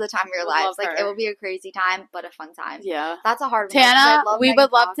guys would have the time of your Would lives. love Like it her. would be a crazy time, but a fun time. Yeah. That's a hard one though, because I Tana, love we Megan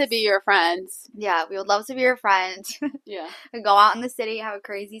would love to Fox. be your friends. Yeah, we would love to be your friend. Yeah. And go out in the city, have a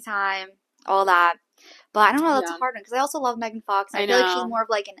crazy time, all that. But I don't know, that's a Yeah. hard one because I also love Megan Fox. I I feel like she's know. more of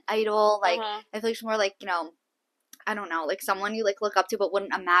like an idol. Like Uh-huh. I feel like she's more like, I don't know, like someone you like look up to but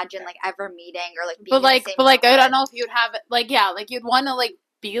wouldn't imagine like ever meeting or like being in the same But like I don't neighborhood. know if you'd have like yeah, like you'd want to like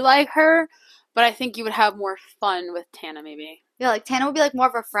be like her, but I think you would have more fun with Tana maybe. Yeah, like Tana would be like more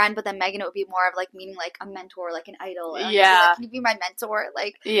of a friend, but then Megan it would be more of like meaning like a mentor, like an idol. And I'd be like, Yeah. can you be my mentor?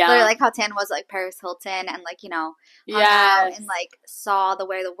 Like literally Yeah. like how Tana was like Paris Hilton and like, hung out Yes. and like saw the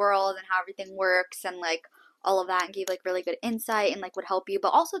way of the world and how everything works and like all of that and gave like really good insight and like would help you. But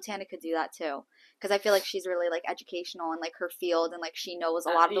also Tana could do that too. Because I feel like she's really like educational in like her field and like she knows a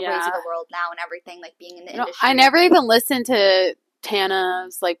lot of the ways of Yeah. the world now and everything, like being in the I industry. never even listened to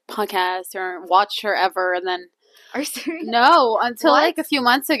Tana's like podcast or watched her ever, and then Are you serious? no, until What? like a few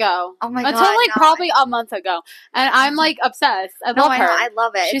months ago. Oh my Until God, like no. probably a month ago. And I'm like obsessed. I No, love I know. her. I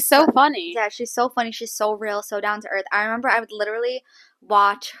love it. She's It's so funny. yeah, she's so funny. She's so real, so down to earth. I remember I would literally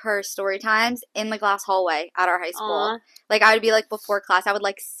watch her story times in the glass hallway at our high school. Aw. Like I would be like before class, I would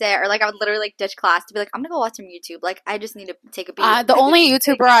like sit or like I would literally like ditch class to be like, I'm gonna go watch some YouTube. Like I just need to take a beat. The only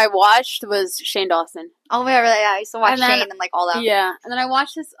YouTuber I watched was Shane Dawson. Oh my God, really? Yeah, I used to watch And then Shane and like all them. yeah, and then I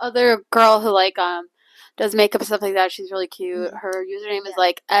watched this other girl who like does makeup and stuff like that. She's really cute. Mhm. Her username is Yeah.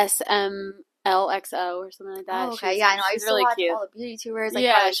 like SMLXO or something like that. Oh, okay. Yeah, I know. I She's used to really watch cute. all the beauty tubers, like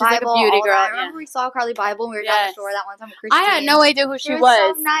Yeah, Carly she's like a Bible, beauty all girl. that. I Yeah. remember we saw Carly Bible when we were down the Yes. store that one time with I had Christine. no idea who she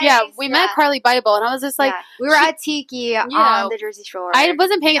was. So nice. Yeah, we met Yeah. Carly Bible, and I was just like, Yeah. We were she- at Tiki Yeah. on the Jersey Shore. I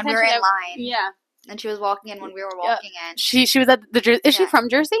wasn't paying And we attention. were in to line. Yeah, And she was walking in when we were walking in. she was at the Jersey. Is she Yeah. from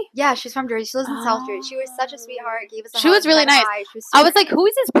Jersey? Yeah, she's from Jersey. She lives in South Jersey. She was such a Oh. sweetheart. Gave us a She hug, was really said nice. hi. She was I so was like, nice. who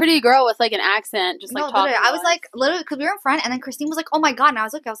is this pretty girl with like an accent, just like No, talking? literally, I was like, literally, because we were in front, and then Christine was like, "Oh my God!" And I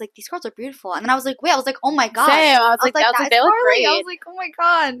was like, "These girls are beautiful." And then I was like, "Wait," I was like, "Oh my God!" same. I was like, that they is look Carly. great. I was like, "Oh my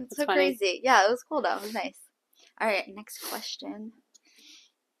God!" It's so funny. crazy. Yeah, it was cool though. It was nice. All right, next question.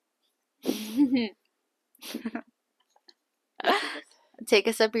 Take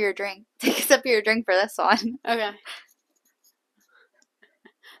a sip of your drink. Take a sip of your drink for this one. Okay.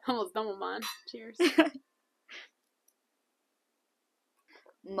 Almost done with mine. Cheers.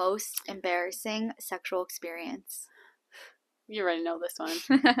 Most embarrassing sexual experience. You already know this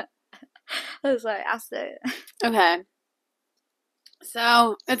one. That's why I asked it. Okay.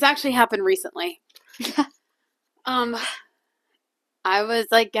 So it's actually happened recently. I was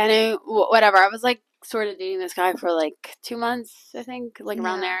like getting whatever. I was like sort of dating this guy for like 2 months, I think, like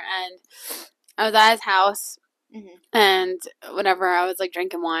around there, and I was at his house, and whatever. I was like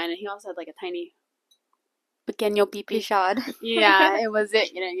drinking wine, and he also had like a tiny pequeño pee-pee. Yeah, it was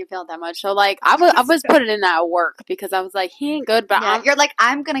it. You know, you feel it that much. So like, I was putting in that work because I was like, he ain't good, but you're like,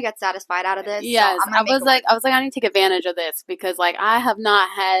 I'm gonna get satisfied out of this. Yes, so I was like, I need to take advantage of this because like I have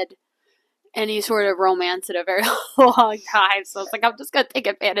not had any sort of romance in a very long time. So it's like I'm just gonna take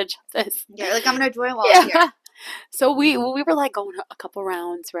advantage of this. Yeah, like I'm gonna enjoy it while I'm here. So we were like going a couple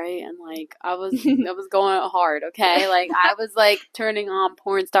rounds, right? And like I was going hard, okay? Like I was like turning on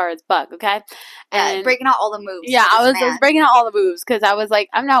porn stars buck, okay? And breaking out all the moves. Yeah, I was breaking out all the moves because I was like,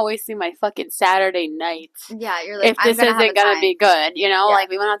 I'm not wasting my fucking Saturday nights. Yeah, you're like, if this isn't gonna be good, you know? Like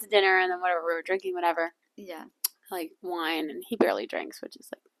we went out to dinner and then whatever, we were drinking whatever. Yeah. Like wine, and he barely drinks, which is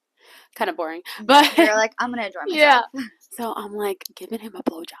like kind of boring. But you're like, I'm gonna enjoy myself. Yeah. So I'm like giving him a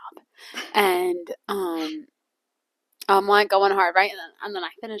blowjob, and I'm like going hard, right? And then I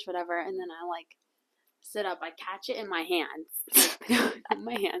finish whatever, and then I like sit up. I catch it in my hands. In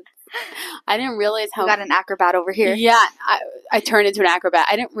my hands. I didn't realize how. You got an acrobat over here. Yeah, I turned into an acrobat.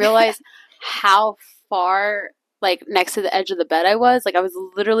 I didn't realize how far like next to the edge of the bed I was. Like I was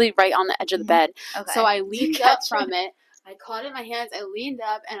literally right on the edge of the bed. Okay. So I leaned up from it. I caught it in my hands. I leaned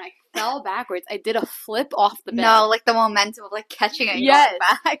up and I fell backwards. I did a flip off the bed. No, like the momentum of like catching it and going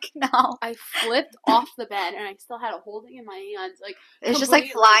back. No. I flipped off the bed and I still had it holding in my hands. Like it's just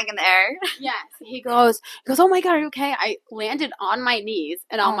like flying in the air. Yes. He goes, oh my God, are you okay? I landed on my knees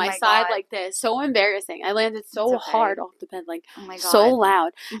and on my side like this. So embarrassing. I landed so hard off the bed, like so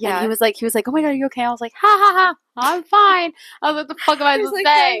loud. Yeah. And he was like, oh my God, are you okay? I was like, ha ha ha, I'm fine. I was like, what the fuck am I supposed to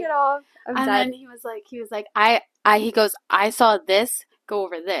say? And then he was like, he goes, I saw this go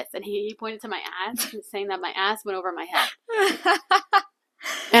over this. And he pointed to my ass and saying that my ass went over my head.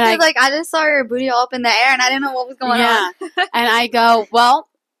 And He's like, I just saw your booty all up in the air and I didn't know what was going on. And I go, well,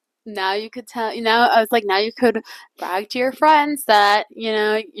 now you could tell, I was like, now you could brag to your friends that,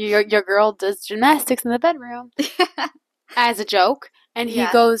 your girl does gymnastics in the bedroom as a joke. And he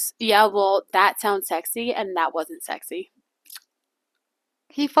goes, yeah, well, that sounds sexy. And that wasn't sexy.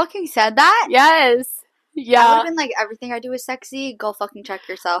 He fucking said that? Yes. Yeah. I would have been like, everything I do is sexy. Go fucking check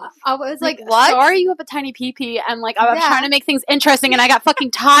yourself. I was like, what? Sorry you have a tiny pee-pee. And like, I was trying to make things interesting and I got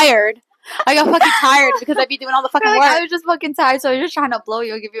fucking tired. I got fucking tired because I'd be doing all the fucking work. I was just fucking tired, so I was just trying to blow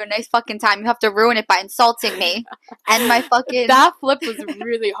you and give you a nice fucking time. You have to ruin it by insulting me. And my fucking... That flip was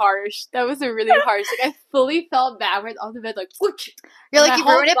really harsh. That was a really harsh. Like, I fully fell backwards off the bed, like, whoosh. You're like, you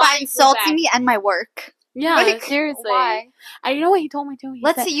ruined it by insulting me and my work. Yeah, like, seriously. Why? You know what he told me too?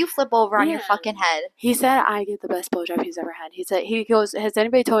 Let's see you flip over on your fucking head. He said I get the best blowjob he's ever had. He goes, has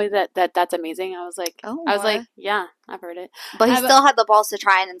anybody told you that's amazing? I was like, yeah, I've heard it. But he still had the balls to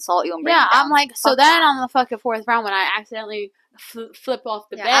try and insult you and bring you down. I'm like, so then on the fucking fourth round when I accidentally flip off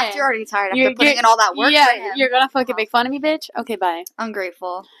the bed. After you're already tired, after putting in all that work for him. You're gonna fucking make fun of me, bitch? Okay, bye.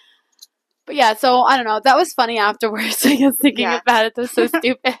 Ungrateful. But yeah, so I don't know. That was funny afterwards. I was thinking about it. That was so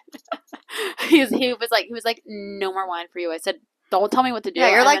stupid. he was like, no more wine for you. I said, don't tell me what to do. Yeah,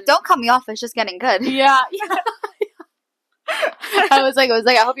 you're like, don't cut me off. It's just getting good. Yeah. I was like,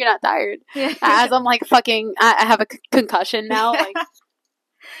 I hope you're not tired. Yeah. As I'm like, fucking, I have a concussion now. Like,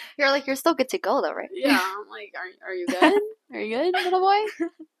 you're like, you're still good to go though, right? Yeah. I'm like, are you good? Are you good, little boy?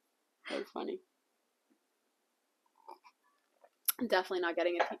 That was funny. I'm definitely not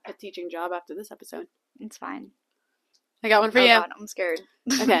getting a teaching job after this episode. It's fine. I got one for you. God, I'm scared.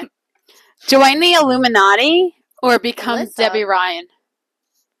 Okay. Join the Illuminati or become Alyssa. Debbie Ryan?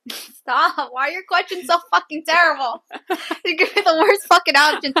 Stop. Why are your questions so fucking terrible? You give me the worst fucking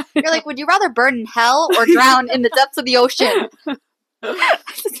option. You're like, would you rather burn in hell or drown in the depths of the ocean?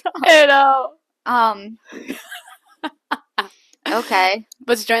 I know. Okay.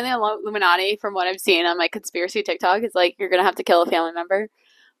 But to join the Illuminati, from what I've seen on my conspiracy TikTok, is like, you're going to have to kill a family member.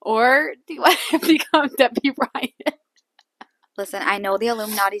 Or do you want to become Debbie Ryan? Listen, I know the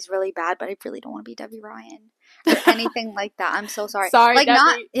Illuminati's really bad, but I really don't want to be Debbie Ryan. Or anything like that. I'm so sorry. Sorry, like,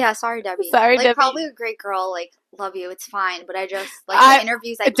 Debbie. Sorry, Debbie. Sorry, like, Debbie. Probably a great girl. Like, love you. It's fine. But I just, like, the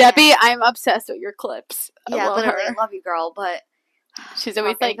interviews Debbie, I'm obsessed with your clips. Literally, I love you, girl. But she's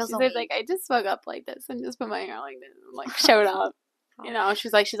always like, I just woke up like this and just put my hair like this. I'm like, showed up.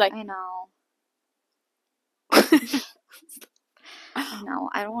 She's like, I know. I know.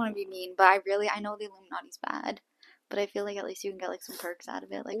 I don't want to be mean, but I know the Illuminati's bad. But I feel like at least you can get like some perks out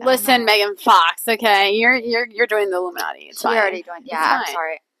of it. Like, listen, Megan Fox. Okay, you're joining the Illuminati. It's fine. already joined. Yeah, I'm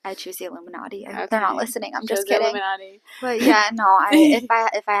sorry. I choose the Illuminati. Okay. They're not listening. I'm just kidding. Illuminati. But yeah, no. If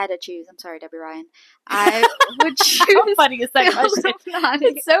I had to choose, I'm sorry, Debbie Ryan. I would choose. How funny is that question?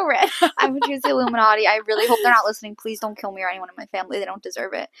 It's so red. I would choose the Illuminati. I really hope they're not listening. Please don't kill me or anyone in my family. They don't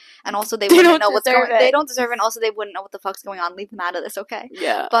deserve it. And also, they wouldn't know what's going on. They don't deserve it. And also, they wouldn't know what the fuck's going on. Leave them out of this, okay?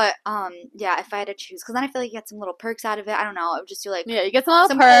 Yeah. But yeah, if I had to choose, because then I feel like you get some little perks out of it. I don't know. I would just do like you get some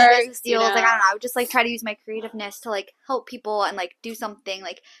little perks, business deals. Like, I don't know. I would just like try to use my creativeness to like help people and like do something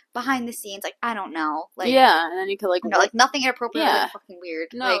like behind the scenes. Like, I don't know. Like, and then you could like like nothing inappropriate. Or, like, fucking weird.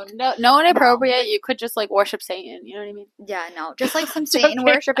 No, no inappropriate. You could just like worship Satan. You know what I mean? Yeah, no. Just like some Satan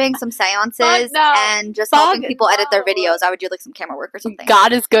worshipping, some seances, and just helping people edit their videos. I would do like some camera work or something.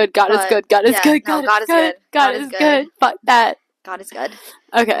 God is good. God is good. God is good. God is good. God is good. Fuck that. God is good.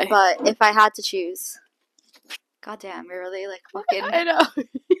 Okay. But if I had to choose, goddamn, you're really like fucking I know.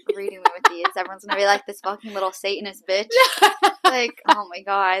 reading me with these. Everyone's gonna be like, this fucking little Satanist bitch. Like, oh my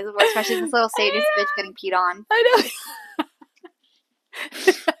god, especially this little Satanist bitch getting peed on. I know.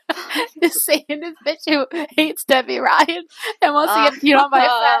 The Satanist bitch who hates Debbie Ryan and wants to get peed on by a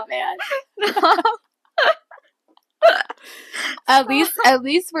fat man. At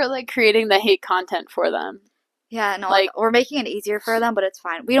least we're like creating the hate content for them. Yeah, no, like we're making it easier for them, but it's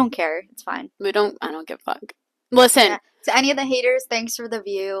fine. We don't care. It's fine. I don't give a fuck. Listen. Yeah. To any of the haters, thanks for the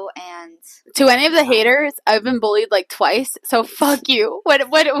view, and to any of the haters, I've been bullied like twice, so fuck you.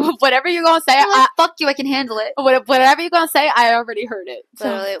 Whatever you're gonna say, fuck you. I can handle it. Whatever you're gonna say, I already heard it.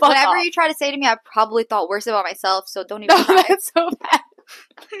 So whatever you try to say to me, I probably thought worse about myself. So don't even try. That's so bad.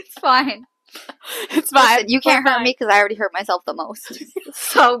 It's fine. It's fine. Listen, you can't hurt me because I already hurt myself the most.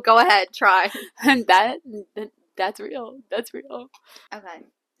 So go ahead, try. And that's real. That's real. Okay,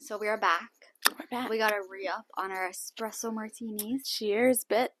 so we are back. We're back. We gotta re-up on our espresso martinis. Cheers,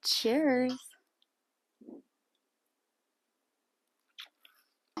 bitch. Cheers.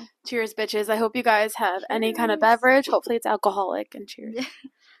 Cheers, bitches. I hope you guys have any kind of beverage. Hopefully it's alcoholic, and cheers.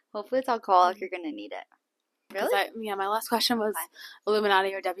 Hopefully it's alcoholic. You're gonna need it. Because Really? my last question was Okay.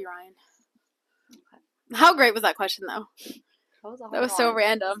 Illuminati or Debbie Ryan. Okay. How great was that question though? That was a That hard was so one.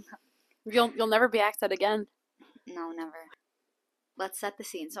 random. You'll never be asked that again. No, never. Let's set the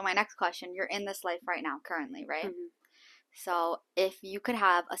scene. So my next question, you're in this life right now, currently, right? Mm-hmm. So if you could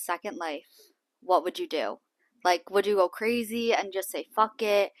have a second life, what would you do? Like, would you go crazy and just say fuck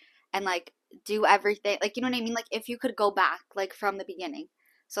it and like do everything? Like, you know what I mean? Like, if you could go back, like from the beginning.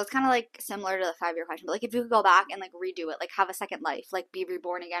 So it's kind of like similar to the 5 year question, but like if you could go back and like redo it, like have a second life, like be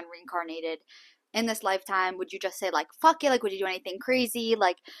reborn again, reincarnated in this lifetime, would you just say like fuck it? Like, would you do anything crazy?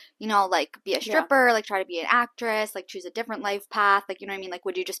 Like, like be a Yeah. stripper, like try to be an actress, like choose a different life path? Like, you know what I mean? Like,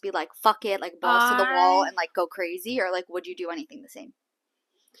 would you just be like fuck it, like balls to the wall I and like go crazy? Or like, would you do anything the same?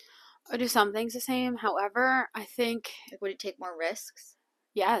 would do some things the same. However, I think Like, would you take more risks?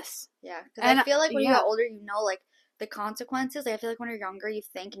 yes. Yeah, because I And feel like when you get yeah. older, like the consequences. Like, I feel like when you're younger, you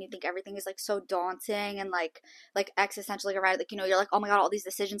think and you think everything is like so daunting and like existential, like around like you're like, oh my god, all these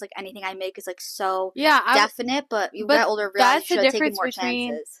decisions, like anything I make is like so Yeah, definite. But you but get older, realize you that's the should have taken difference more between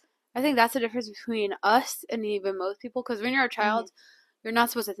chances. I think that's the difference between us and even most people because when you're a Hmm. child, you're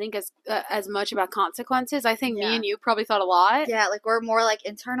not supposed to think as much about consequences. I think me Yeah. and you probably thought a lot. Yeah, like we're more like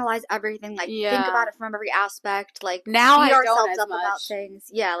internalize everything, like think Yeah. about it from every aspect, like Now beat I don't ourselves as up about much things.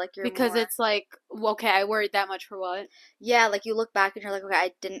 Yeah, like you're because more it's like, well, okay, I worried that much for what? yeah, like you look back and you're like, okay,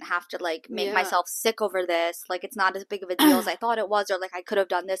 I didn't have to like make Yeah. myself sick over this. Like it's not as big of a deal as I thought it was, or like I could have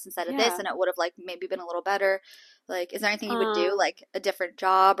done this instead of this Yeah. and it would have like maybe been a little better. Like, is there anything you would do? Um, Like a different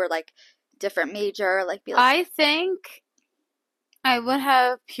job or like different major, like be like I think I would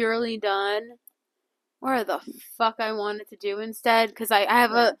have purely done where the fuck I wanted to do instead because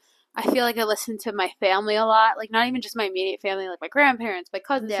yeah. I feel like I listen to my family a lot, like not even just my immediate family, like my grandparents, my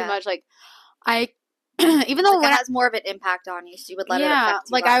cousins too Yeah. much. Like I, even It's though like it has more of an impact on you, so you would let it yeah, affect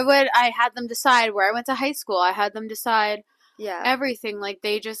you like less. I had them decide where I went to high school. I had them decide Yeah. everything. Like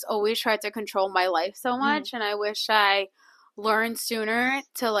they just always tried to control my life so Hmm. much, and I wish I learned sooner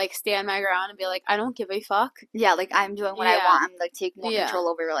to like stand my ground and be like, I don't give a fuck. Yeah, like I'm doing what I Yeah, want. I'm like taking more yeah. control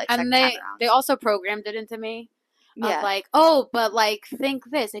over your life And second time they around. also programmed it into me of Yeah. like, oh, but like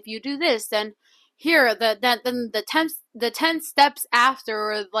think this. If you do this, then here then the 10 steps after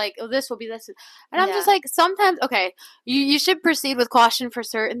or like oh, this will be this. And I'm just Yeah. like sometimes okay, you should proceed with caution for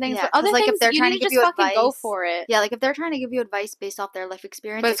certain things, Yeah, but because other like if things they're you trying need to to give just you fucking go advice, for it. yeah, like if they're trying to give you advice based off their life But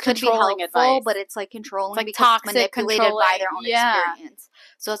experience, it's it could be controlling helpful, but advice. it's like It's controlling like because it's toxic manipulated by controlling. their own Yeah. experience.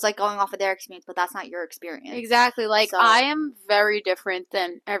 So it's like going off of their experience, but that's not your experience. Exactly. Like I So, am very different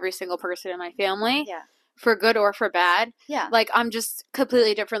than every single person in my family, yeah. for good or for bad. Yeah. Like I'm just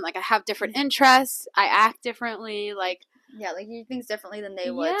completely different. Like I have different Mhm. interests. I act differently. Like Yeah, like you do things differently than they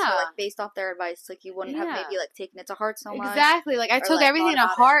would. So yeah. like based off their advice, like you wouldn't have Yeah. maybe like taken it to heart so much Exactly. Like I or took like thought everything to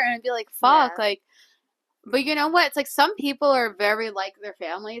about it. heart and I'd be like, fuck, Yeah. like but you know what? It's like some people are very like their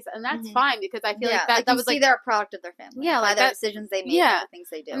families and that's Hmm. fine because I feel like Yeah, like that you was see like they're a product of their family yeah, by like their that decisions they make and yeah. the things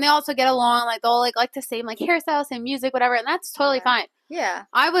they And do. they also get along, like they'll like the same like hairstyles, same music, whatever, and that's totally Yeah. fine. Yeah.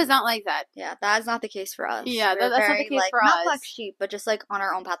 I was not like that. Yeah, that is not the case for us. Yeah, We're that's not the very case like for not black us. sheep, but just like on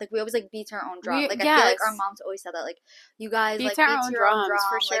our own path. Like we always like beat to our own drum. We Like I feel like our yes. moms always said that like you guys Beat like to our beat to own your own drums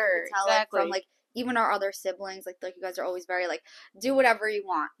for drum. Like you could sure. tell like from Exactly. like even our other siblings like you guys are always very like do whatever you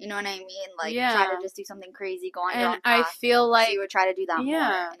want. You know what I mean? Like try to Yeah. just do something crazy, go on your And own I path. feel So you like would try to do that more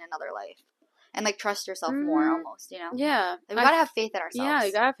yeah. in another life. And like trust yourself more Mhm. almost, you know? Yeah. Like, we got to have faith in Yeah, you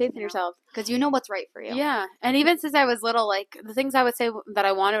ourselves, gotta have faith in you know? yourself. Cuz you know what's right for you. Yeah. And even since I was little, like the things I would say that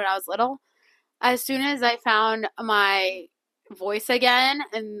I wanted when I was little, as soon as I found my voice again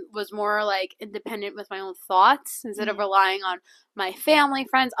and was more like independent with my own thoughts instead of Mhm. relying on my family,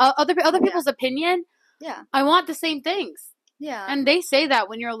 friends, other Yeah. people's opinion, Yeah. I want the same things. Yeah. And they say that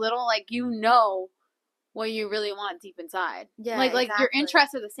when you're little, like you know what you really want deep inside. Yeah, Like your exactly.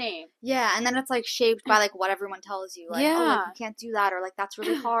 interests are the same. Yeah, and then it's like shaped by like what everyone tells you, like, oh, like Yeah. you can't do that, or like that's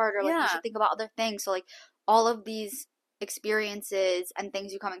really hard, or like you Yeah. should think about other things. So like all of these experiences and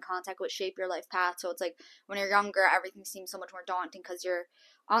things you come in contact with shape your life path. So it's like when you're younger, everything seems so much more daunting because you're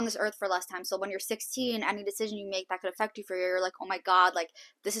on this earth for less time. So when you're 16, any decision you make that could affect you for a year, you're like, oh my god, like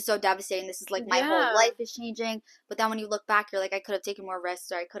this is so devastating. This is like my whole Yeah. life is changing. But then when you look back, you're like, I could have taken more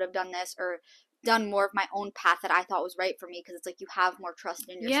risks, or I could have done this, or done more of my own path that I thought was right for me because it's like you have more trust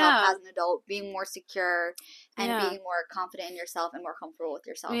in yourself Yeah. as an adult, being more secure and Yeah. being more confident in yourself and more comfortable with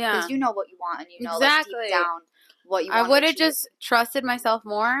yourself Yeah. because you know what you want and you know like deep Exactly. down what you I want to would have achieve. just trusted myself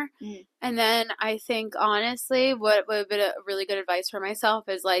more. Mm. And then I think honestly, what would have been a really good advice for myself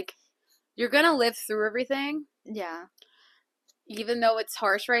is like, you're gonna live through everything. Yeah. Even though it's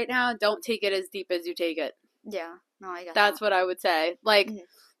harsh right now, don't take it as deep as you take it. Yeah. No, I get that. That's what I would say. Like, Mm.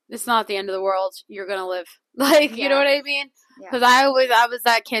 it's not the end of the world. You're gonna live. Like, you know what I mean? Yeah. Because I was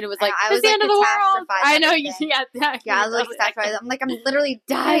that kid who was like, I was it's the like end of the world. I know. everything. Yeah, I was like catastrophizing. I'm like, I'm literally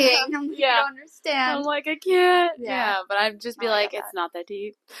dying. I'm like, you don't understand. I'm like, I can't. Yeah, but I'd just be like, it's not that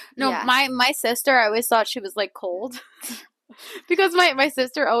deep. No, my sister, I always thought she was like cold. Because my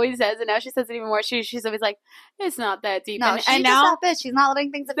sister always says, and now she says it even more. She's always like, it's not that deep. No, and now that bitch. She's not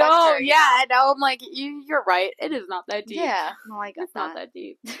letting things affect her. Yeah, and now I'm like, you're right. It is not that deep. Yeah, no, I get it's not that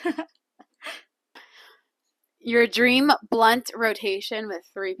deep. Your dream blunt rotation with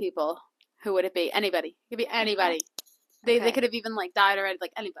 3 people. Who would it be? Anybody. It could be anybody. They could have even like died already.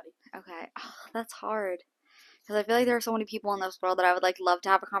 Like anybody. Okay, that's hard. Because I feel like there are so many people in this world that I would like love to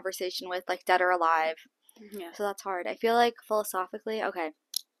have a conversation with, like dead or alive. Yeah. So that's hard. I feel like philosophically, okay.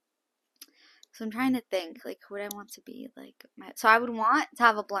 So I'm trying to think, like, who would I want to be? Like, so I would want to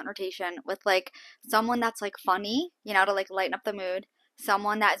have a blunt rotation with like someone that's like funny, you know, to like lighten up the mood.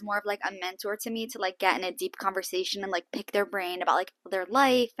 Someone that is more of like a mentor to me to like get in a deep conversation and like pick their brain about like their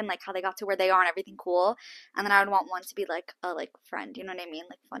life and like how they got to where they are and everything cool. And then I would want one to be like a like friend, you know what I mean?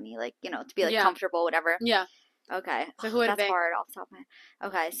 Like funny, like, you know, to be like comfortable, whatever. Yeah. Okay. So who would that's hard off the top of my head.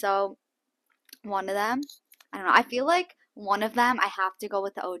 Okay, so one of them, I don't know. I feel like one of them I have to go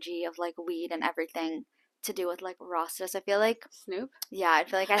with the OG of like weed and everything to do with like Rastas. I feel like Snoop. Yeah, I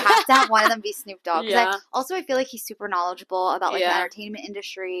feel like I'd have to have one of them be Snoop Dogg. Yeah. I feel like he's super knowledgeable about like the entertainment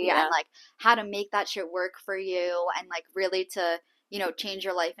industry and like how to make that shit work for you and like really to, you know, change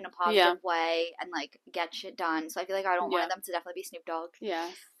your life in a positive way and like get shit done. So I feel like I don't want them to definitely be Snoop Dogg. Yeah.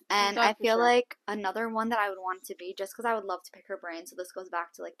 And I feel like another one that I would want to be, just because I would love to pick her brain, so this goes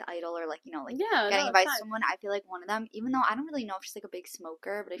back to, like, the idol or, like, you know, like, getting advice from someone, I feel like one of them, even though I don't really know if she's, like, a big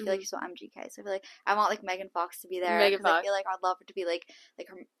smoker, but I feel like she's so MGK, so I feel like I want, like, Megan Fox to be there, because I feel like I'd love her to be, like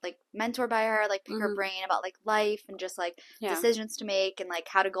her, like, mentor by her, like, pick her brain about, like, life and just, like, decisions to make and, like,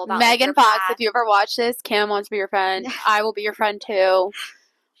 how to go about Megan Fox, if you ever watch this, Cam wants to be your friend. I will be your friend, too.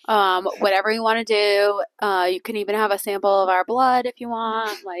 Whatever you want to do. You can even have a sample of our blood if you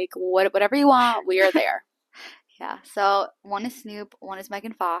want. Like, whatever you want, we are there. Yeah. So, one is Snoop, one is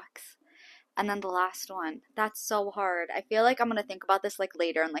Megan Fox. And then the last one. That's so hard. I feel like I'm going to think about this, like,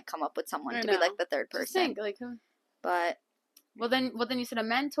 later and, like, come up with someone to be, like, the third person. Just think, like, who? But. Well, then you said a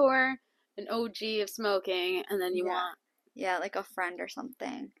mentor, an OG of smoking, and then you want. Yeah, like a friend or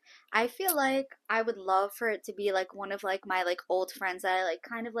something. I feel like I would love for it to be like one of like my like old friends that I like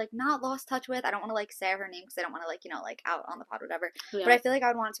kind of like not lost touch with. I don't want to like say her name because I don't want to like, you know, like out on the pod or whatever. Yeah. But I feel like I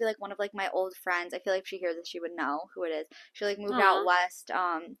would want it to be like one of like my old friends. I feel like if she hears this, she would know who it is. She like moved out west.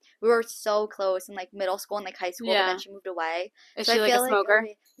 We were so close in like middle school and like high school, but then she moved away. Is she like a smoker?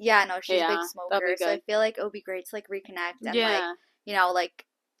 No, she's a big smoker. So I feel like it would be great to like reconnect and like, you know, like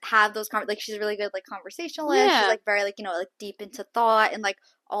have those like she's really good like conversationalist. She's like very like, you know, like deep into thought and like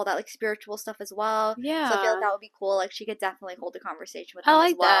all that like spiritual stuff as well. Yeah. So I feel like that would be cool. Like she could definitely hold a conversation with them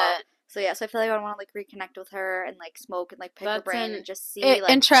as well. That. So yeah, so I feel like I want to like reconnect with her and like smoke and like pick her brain and just see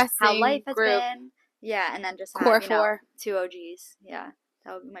like how life has been. Yeah, and then just have, you know, 2 OGs. Yeah.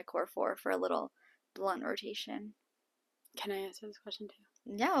 That would be my core 4 for a little blunt rotation. Can I answer this question too?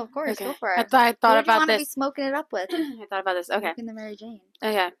 Yeah, of course. Okay. Go for it. I thought about this. Who would you want to be smoking it up with? I thought about this. Okay. Smoking the Mary Jane.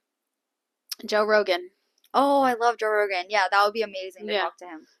 Okay. Joe Rogan. Oh, I love Joe Rogan. Yeah, that would be amazing to talk to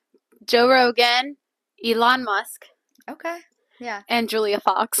him. Joe Rogan, Elon Musk. Okay. Yeah. And Julia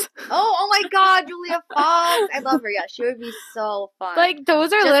Fox. Oh my God, Julia Fox! I love her. Yeah, she would be so fun. Like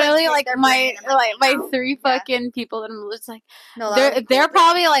those are just, literally like my my 3 fucking people that I'm just like. No, they're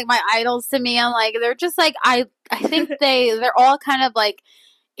probably like my idols to me. I'm like they're just like I think they're all kind of like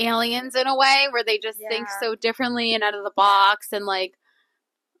aliens in a way where they just think so differently and out of the box and like.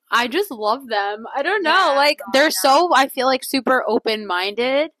 I just love them. I don't know. Like they're so I feel like super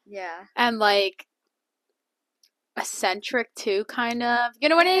open-minded. Yeah. And like eccentric too, kind of. You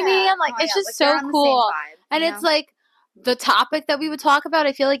know what I mean? Like it's just like, so cool. Vibe, and it's like the topic that we would talk about,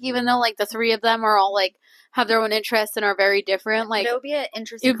 I feel like even though like the 3 of them are all like have their own interests and are very different, like it would be an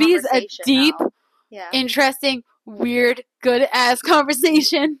interesting conversation. It would be a deep, interesting, weird, good ass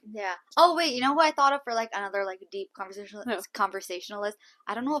conversation. Yeah. Oh wait, you know who I thought of for like another like deep conversationalist?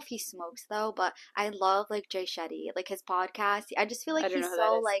 I don't know if he smokes though, but I love like Jay Shetty, like his podcast. I just feel like he's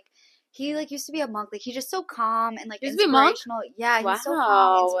so like he like used to be a monk. Like he's just so calm and like inspirational. Yeah, he's so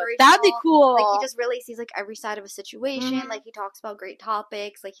calm, inspirational. That'd be cool. Like he just really sees like every side of a situation. Mm-hmm. Like he talks about great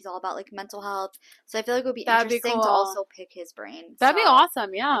topics. Like he's all about like mental health. So I feel like it would be interesting to also pick his brain. That'd be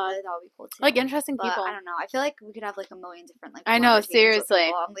awesome. Yeah, that would be cool too. Like interesting people. I don't know. I feel like we could have like a million different like. I know,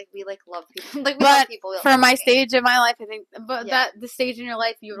 seriously. Like we like love people. Like we love people. For my stage in my life, I think. But that the stage in your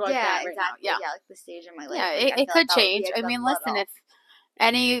life, you would like that right now. Yeah, like the stage in my life. Yeah, it could change. I mean, listen,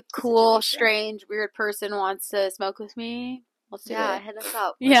 any cool, strange, weird person wants to smoke with me, let's do it. Hit us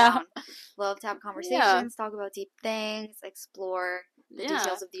up. We're down. Love to have conversations, talk about deep things, explore the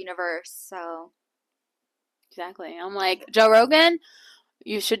details of the universe. So exactly. I'm like, Joe Rogan,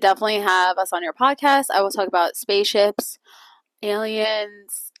 you should definitely have us on your podcast. I will talk about spaceships,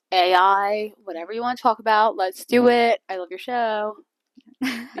 aliens, AI, whatever you want to talk about. Let's do it. I love your show.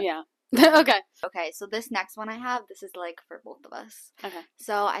 Yeah. Okay, so this next one I have, this is like for both of us. Okay.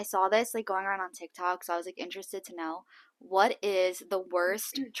 So I saw this like going around on TikTok, so I was like interested to know what is the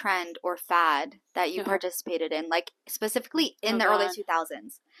worst trend or fad that you participated in, like specifically in the early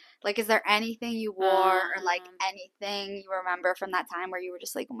 2000s. Like, is there anything you wore or like anything you remember from that time where you were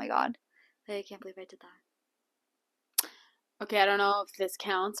just like, oh my God, I can't believe I did that? Okay, I don't know if this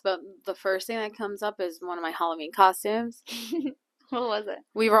counts, but the first thing that comes up is one of my Halloween costumes. What was it?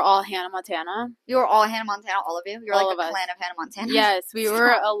 We were all Hannah Montana. You were all Hannah Montana, all of you? You were all like of a us. clan of Hannah Montana? Yes, we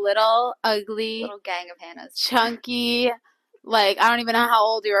were a little ugly. Little gang of Hannahs. Chunky. Like, I don't even know how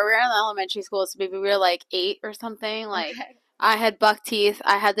old we were. We were in elementary school, so maybe we were like 8 or something. Like, I had buck teeth.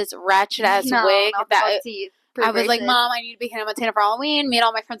 I had this ratchet-ass wig. Not buck teeth. I was like, Mom, I need to be Hannah Montana for Halloween. Me and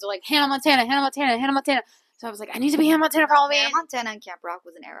all my friends were like, Hannah Montana, Hannah Montana, Hannah Montana. So I was like, I need to be Hannah Montana for Halloween. Hannah Montana and Camp Rock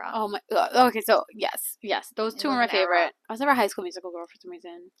was an era. Oh my God. Okay, so yes. Those two were my favorite. I was never a High School Musical girl for some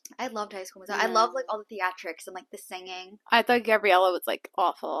reason. I loved High School Musical. I loved like all the theatrics and like the singing. I thought Gabriella was like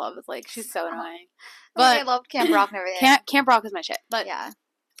awful. I was like, she's so annoying. But I loved Camp Rock and everything. Camp Rock was my shit. But yeah,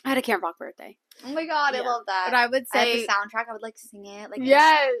 I had a Camp Rock birthday. Oh my God, I love that. But I would say I had the soundtrack. I would like sing it. Like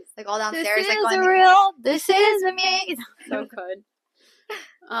yes, like all downstairs. This like is real. This is me. So good.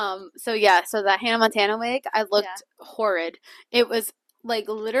 So that Hannah Montana wig, I looked horrid. It was like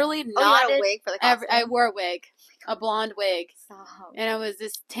literally not a wig for the costume? I wore a wig, a blonde wig, and I was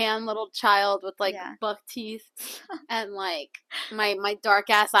this tan little child with like buck teeth and like my dark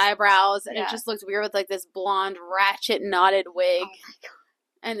ass eyebrows, and it just looked weird with like this blonde ratchet knotted wig. Oh my God.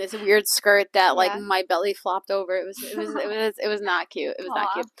 And this weird skirt that like my belly flopped over. It was not cute. It was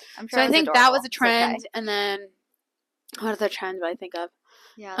not cute. I'm sure so I think adorable. That was a trend, and then what other trends would I think of?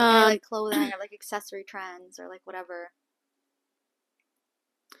 Yeah, like clothing or like accessory trends or like whatever.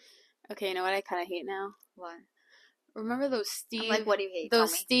 Okay, you know what I kind of hate now? What? Remember those Steve? Like, what do you hate?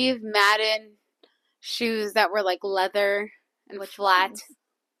 Those Steve Madden shoes that were like leather and flat. Ones?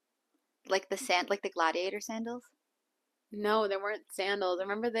 Like the gladiator sandals? No, they weren't sandals. I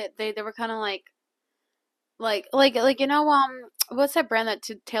remember that they were kind of like you know what's that brand that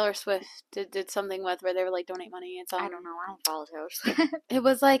Taylor Swift did something with where they were like donate money and stuff. I don't know. I don't follow Taylor Swift. It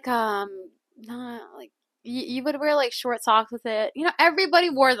was like not like you would wear like short socks with it. You know, everybody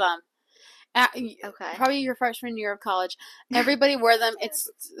wore them. Okay. Probably your freshman year of college. Everybody wore them. It's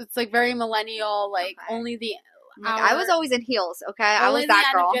like very millennial. Like only the. I was always in heels. Okay, I was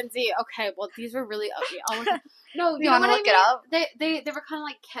that girl. Gen Z. Okay, well these were really ugly. No, you want to look it up? They were kind of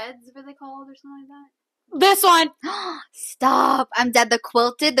like Keds, what are they called, or something like that. This one. Stop! I'm dead. The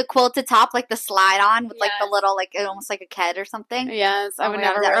quilted top, like the slide on with like the little like almost like a Ked or something. Yes, I would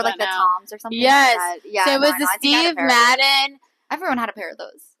never wear or like the Toms or something. Yes, yeah. So it was the Steve Madden. Everyone had a pair of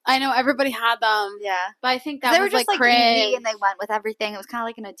those. I know everybody had them. Yeah, but I think that they was were just like cringe. and they went with everything. It was kind of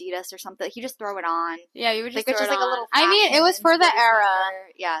like an Adidas or something. Like, you just throw it on. Yeah, you would just like throw it's just it like on. a little. I mean, it was for the era.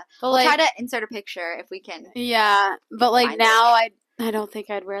 Yeah, but we'll try to insert a picture if we can. Yeah, but like now, I don't think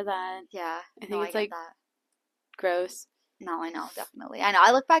I'd wear that. Yeah, I think it's like that. Gross. No, I know, definitely. I know.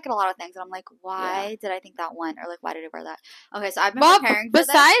 I look back at a lot of things and I'm like, why did I think that one? Or like, why did I wear that? Okay, so I've been preparing for this.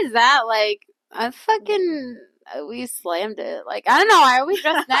 Besides that, like, we slammed it. Like, I don't know. I always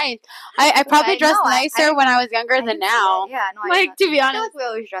dressed nice. I probably dressed nicer when I was younger than now. Yeah, no, like, to be honest. I feel like we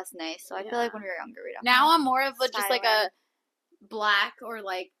always dress nice. So I feel like when we were younger, we don't. Now I'm more of just like a black or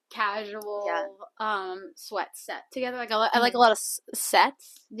like casual sweat set together. Like I like a lot of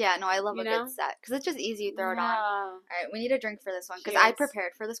sets. Yeah, no, I love a good set because it's just easy to throw it on. All right, we need a drink for this one because I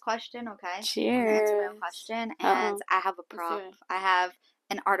prepared for this question. Okay, cheers. Answer my question, and I have a prop. I have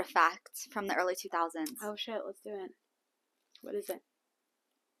an artifact from the early 2000s. Oh shit, let's do it. What is it?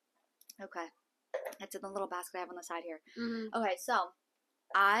 Okay, it's in the little basket I have on the side here. Mm-hmm. Okay, so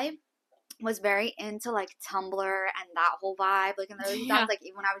I was very into like Tumblr and that whole vibe. Like in the early 2000s, like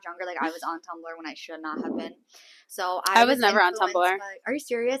even when I was younger, like I was on Tumblr when I should not have been. So I was never on Tumblr. Are you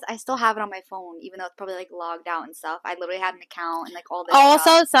serious? I still have it on my phone, even though it's probably like logged out and stuff. I literally had an account and like all this.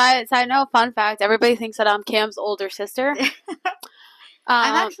 Also, side note, fun fact: everybody thinks that I'm Cam's older sister.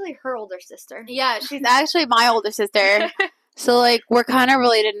 I'm actually her older sister. Yeah, she's actually my older sister. So like we're kind of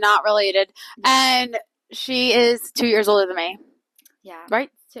related, not related, and she is 2 years older than me. Yeah. Right.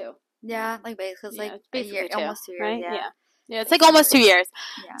 2. Yeah, like basically, like a year, almost 2 years. Right? Yeah, it's like almost 2 years.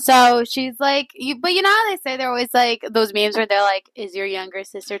 Yeah. So she's like, but you know how they say they're always like those memes where they're like, "Is your younger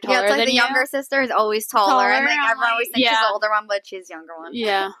sister taller yeah, it's like than the you?" younger sister is always taller, and like everyone always thinks she's the older one, but she's the younger one.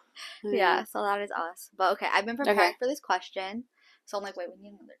 Yeah. Yeah. So that is us. But okay, I've been preparing for this question. So I'm like, wait, we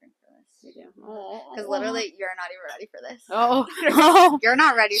need another drink for this. We do. Because literally, you're not even ready for this. Oh. You're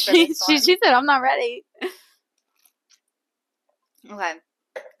not ready for this one. She said, "I'm not ready." Okay.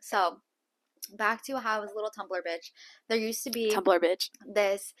 So back to how I was a little Tumblr bitch. There used to be Tumblr bitch.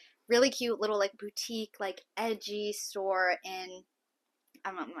 this really cute little like boutique, like edgy store in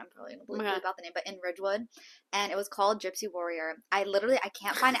I'm probably gonna believe about the name, but in Ridgewood, and it was called Gypsy Warrior. I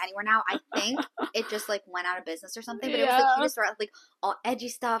can't find it anywhere now. I think it just like went out of business or something. But it was the cutest store, like all edgy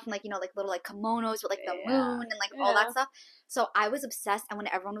stuff and like like little like kimonos with like the moon and like all that stuff. So I was obsessed, and when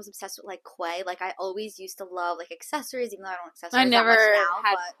everyone was obsessed with like Quay, like I always used to love like accessories, even though I don't accessories that much now.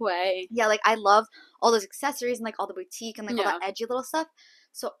 had but Quay. Yeah, like I loved all those accessories and like all the boutique and like all the edgy little stuff.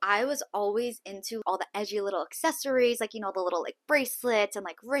 So I was always into all the edgy little accessories, like, the little like bracelets and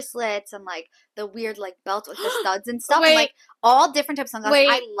like wristlets and like the weird like belts with the studs and stuff. And like all different types of sunglasses.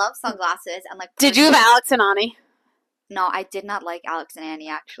 I love sunglasses and like Did you have Alex and Ani? No, I did not like Alex and Annie,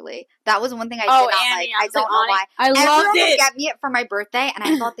 actually. That was one thing I did not like. I don't know why. I loved it. Everyone would get me it for my birthday, and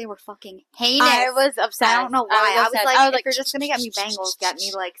I thought they were fucking heinous. I was obsessed. I don't know why. I was like, if you're just going to get me bangles, get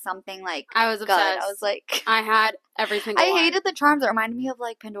me, like, something, like, I was obsessed. good. I was like... I had every single one. I hated the charms. It reminded me of,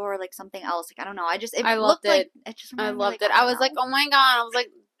 like, Pandora or, like, something else. Like, I don't know. I loved it. Like, it just reminded me, like, I was like, oh, my God. I was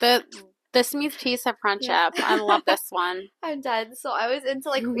like, this means piece of friendship. Yeah. I love this one. I'm dead. So I was into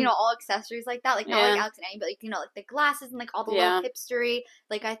like, all accessories like that. Like not like Alex and Annie, but like, like the glasses and like all the little hipstery.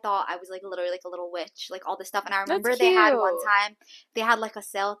 Like I thought I was like literally like a little witch, like all this stuff. And I remember they had one time, they had like a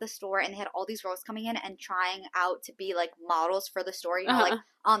sale at the store and they had all these girls coming in and trying out to be like models for the store, like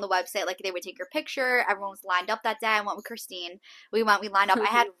on the website. Like they would take your picture. Everyone was lined up that day. I went with Christine. We lined up. I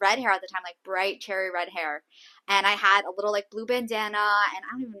had red hair at the time, like bright cherry red hair. And I had a little, like, blue bandana, and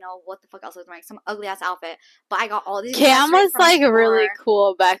I don't even know what the fuck else I was wearing. Some ugly-ass outfit. But I got all these Cam was, like, really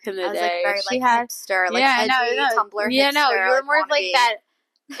cool back in the day. I was, like, very, like, hipster. Like, edgy, Tumblr hipster. Yeah, no, you were more of, like, that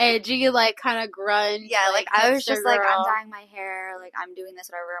edgy, like, kind of grunge. Yeah, like I was just, like, I'm dyeing my hair. Like, I'm doing this,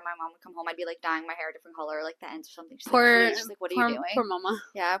 whatever. And my mom would come home. I'd be, like, dyeing my hair a different color, like, the ends or something. She's like, what are you doing? Poor mama.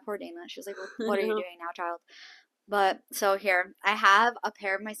 Yeah, poor Dana. She was like, what are you doing now, child? But, so here, I have a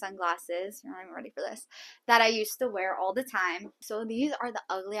pair of my sunglasses, you're not even ready for this, that I used to wear all the time. So these are the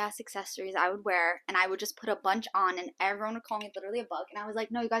ugly-ass accessories I would wear, and I would just put a bunch on, and everyone would call me literally a bug. And I was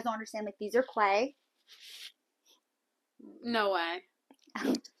like, no, you guys don't understand. Like, these are Quay. No way.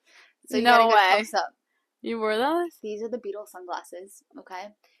 So you gotta get close up. You wore those? These are the Beatles sunglasses, okay?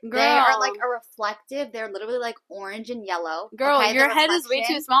 Girl. They are like a reflective. They're literally like orange and yellow. Girl, okay? Your head is way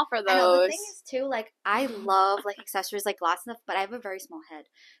too small for those. And the thing is too, like I love like accessories like glass and stuff, but I have a very small head.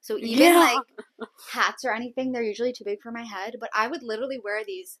 So even like hats or anything, they're usually too big for my head. But I would literally wear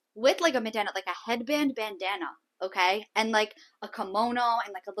these with like a bandana, like a headband bandana. Okay, and like a kimono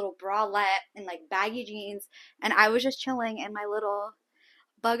and like a little bralette and like baggy jeans, and I was just chilling in my little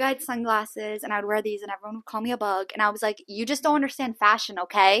bug-eyed sunglasses, and I would wear these, and everyone would call me a bug, and I was like, you just don't understand fashion,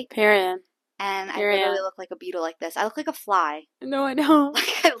 okay? Period. And I literally look like a beetle like this. I look like a fly. No, I don't.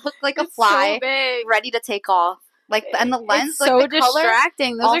 Like, I look like a fly, so big, ready to take off. Like, and the lens, it's like, so the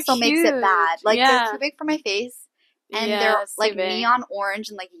distracting. color Those also makes it bad. Like, they're too big for my face, and they're, like, neon orange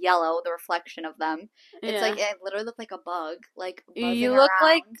and, like, yellow, the reflection of them. It's, like, I literally look like a bug, like, buzzing you look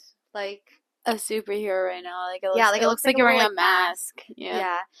around. like a superhero right now. Like it looks like you're wearing little, a mask.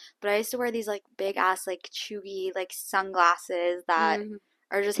 Yeah. But I used to wear these like big ass like chewy like sunglasses that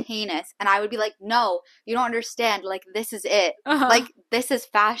are just heinous, and I would be like, no, you don't understand. Like this is it. Like this is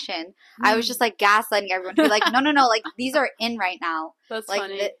fashion. I was just like gaslighting everyone to be like, no. Like these are in right now. That's like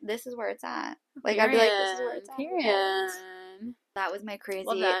funny. This is where it's at. Like I'd be like, this is where it's at. Period. That was my crazy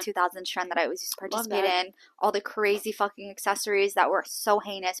 2000s trend that I always used to participate in. All the crazy fucking accessories that were so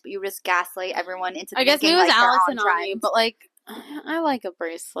heinous, but you just gaslight everyone into thinking, guess maybe it was like, Alice and Ani, but like I like a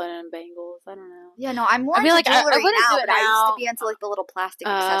bracelet and bangles. I don't know. Yeah, no, I'm more into like, jewelry now, but I used to be into like the little plastic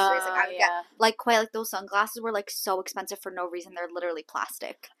accessories. Like I would get like Quay, like those sunglasses were like so expensive for no reason. They're literally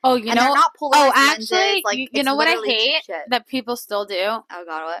plastic. Oh, you know, they're not polarized actually, lenses. Like you know what I hate that people still do? Oh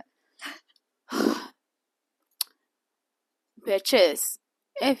God, what? Bitches.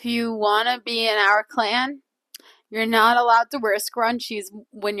 If you want to be in our clan, You're not allowed to wear scrunchies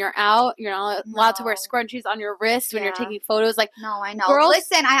when you're out. You're not allowed to wear No. scrunchies on your wrist when you're Yeah. taking photos. Like, No, I know. girls,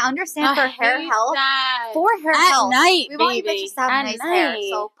 Listen, I understand for hair hate health. that. For hair At health. night, We want you baby. bitches to have At nice hair. night.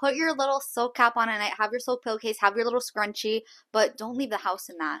 So put your little silk cap on at night. Have your silk pillowcase. Have your little scrunchie. But don't leave the house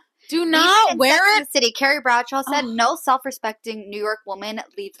in that. Do Even not in wear Sex and it. the City, Carrie Bradshaw said, Ugh. no self-respecting New York woman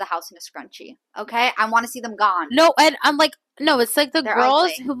leaves the house in a scrunchie. Okay? I want to see them gone. No, and I'm like, no, it's like the They're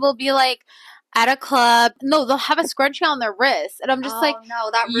girls ugly. who will be like at a club. No, they'll have a scrunchie on their wrist. And I'm just Oh, like, no,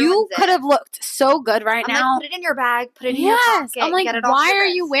 that ruins you it. could have looked so good right I'm now. like, put it in your bag, put it in your Yes. pocket, I'm like, get it off why your are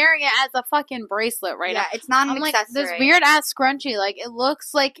you wrist. wearing it as a fucking bracelet right now? Yeah, it's not an I'm like, accessory. this weird ass scrunchie. Like, it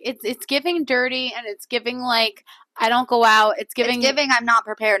looks like it's giving dirty and it's giving like I don't go out. It's giving I'm not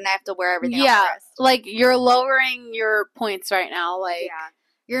prepared and I have to wear everything on yeah, my wrist. like you're lowering your points right now. Like, Yeah.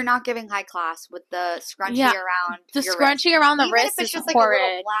 You're not giving high class with the scrunchie yeah, around the your scrunchie wrist. around the Even wrist if it's is just like horrid. a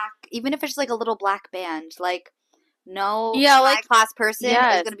little black, even if it's just like a little black band, like no Yeah, high like class person is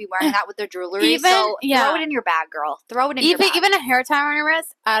yes. going to be wearing that with their jewelry. Even So yeah, throw it in your bag, girl. Throw it in your bag. even a hair tie on your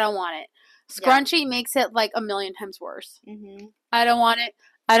wrist, I don't want it. Scrunchie makes it like a million times worse. Mm-hmm. I don't want it.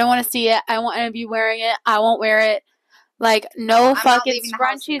 I don't want to see it. I want to be wearing it. I won't wear it. Like no I'm fucking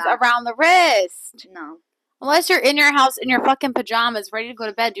scrunchies around the wrist. No. Unless you're in your house in your fucking pajamas, ready to go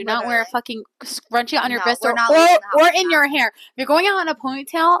to bed, do not wear a Literally. fucking scrunchie on your No, wrist we're or not leaving the house or in in that. your hair. If you're going out in a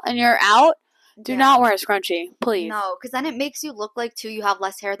ponytail and you're out, do Yeah. not wear a scrunchie, please. No, because then it makes you look like, too, you have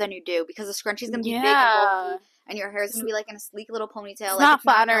less hair than you do because the scrunchie's going to be big and Yeah. bulky and your hair is going to be like in a sleek little ponytail. It's like, not it's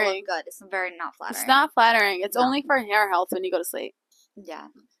not gonna flattering. look good. It's very not flattering. It's not flattering. It's No. only for hair health when you go to sleep. Yeah.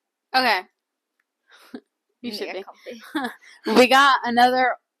 Okay. You need should to be. get comfy. We got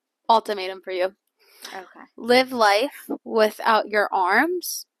another ultimatum for you. Okay. Live life without your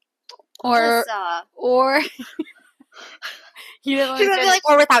arms, or Alyssa. or you didn't She's gonna be like,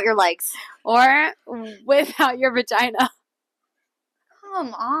 or without your legs. or without your vagina.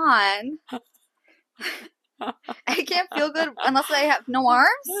 Come on. I can't feel good unless I have no arms?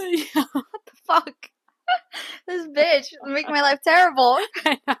 Yeah. What the fuck? This bitch is making my life terrible.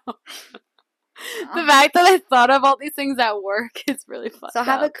 I know. The fact that I thought of all these things at work is really fucked So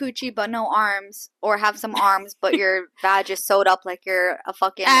have up. a coochie but no arms, or have some arms but your badge is sewed up like you're a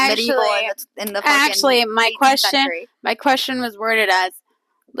fucking medieval in the fucking Actually, my 18th century. question was worded as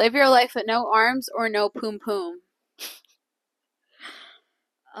live your life with no arms or no poom poom.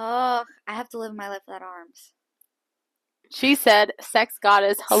 Oh, I have to live my life without arms. She said, "Sex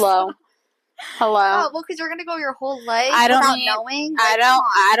goddess, hello." Hello. Oh, well, because you're gonna go your whole life without knowing. Like,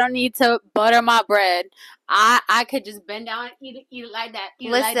 I don't need to butter my bread. I could just bend down and eat it like that.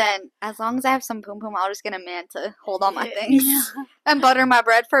 Listen, as long as I have some poom poom, I'll just get a man to hold all my things Yeah. and butter my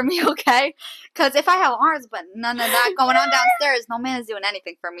bread for me, okay? Because if I have arms but none of that going on downstairs, no man is doing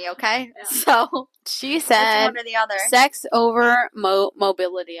anything for me, okay? Yeah. So she said, one or the other. Sex over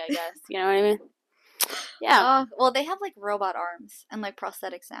mobility, I guess. You know what I mean? Yeah. Well, they have like robot arms and like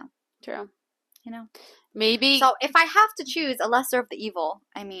prosthetics now. True. You know? Maybe. So if I have to choose a lesser of the evil,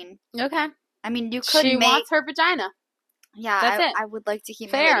 I mean. Okay. I mean, you could She wants her vagina. Yeah, that's it. I would like to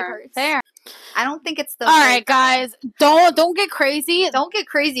keep my lady parts. Fair. I don't think it's the. All right, guys, don't get crazy. Don't get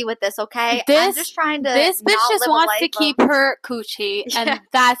crazy with this, okay? I'm just trying to. This bitch just wants to keep her coochie, and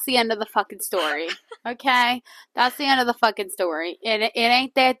that's the end of the fucking story. Okay, that's the end of the fucking story. It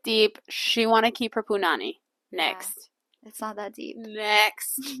ain't that deep. She want to keep her punani. Next. Yeah. It's not that deep.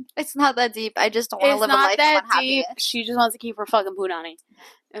 Next. It's not that deep. I just don't want to live a life of unhappiness. She just wants to keep her fucking punani.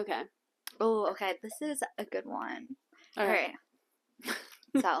 Okay. Oh, okay. This is a good one. Okay. So,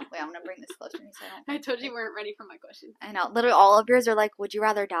 wait, I'm going to bring this closer. So I told you weren't ready for my question. I know. Literally, all of yours are like, would you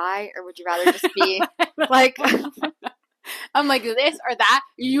rather die or would you rather just be like... I'm like, this or that,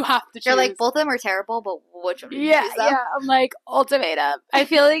 you have to choose. You're like, both of them are terrible, but which one would you choose? Yeah. I'm like, ultimatum. I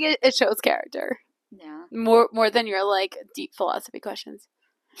feel like it shows character. Yeah. More than your, like, deep philosophy questions.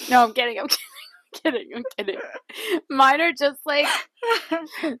 No, I'm kidding. Mine are just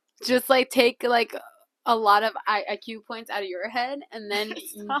like take, like, a lot of IQ points out of your head, and then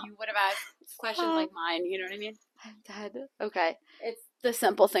you would have asked questions like mine. You know what I mean? I'm dead. Okay. It's the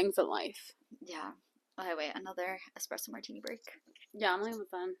simple things in life. Yeah. Okay, wait. Another espresso martini break. Yeah, I'm leaving with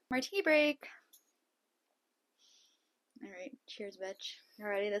them. Martini break. All right. Cheers, bitch. You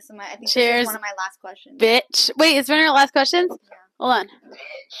ready? This is this is one of my last questions. Bitch. Wait, is one of your last questions? Yeah. Hold on.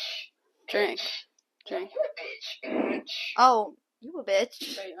 Drink. Oh, you a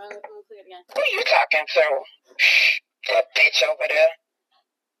bitch. Wait, I'm gonna click it again. Who you talking to? That bitch over there.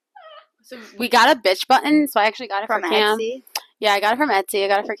 So we got a bitch button, so I actually got it from Cam. Etsy? Yeah, I got it from Etsy. I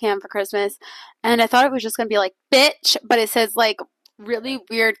got it for Cam for Christmas. And I thought it was just going to be like, bitch, but it says like really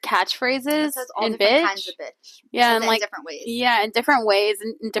weird catchphrases So it's all in different bitch. kinds of bitch. Yeah, and in like different ways. Yeah, in different ways,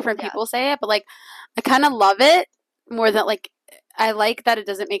 and different people say it. But like, I kind of love it more than like. I like that it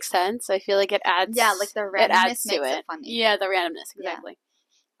doesn't make sense. I feel like it adds. Yeah, like the randomness makes it funny. Yeah, the randomness, exactly.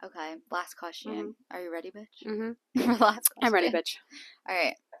 Yeah. Okay, last question. Mm-hmm. Are you ready, bitch? Mm-hmm. Last question. I'm ready, bitch. All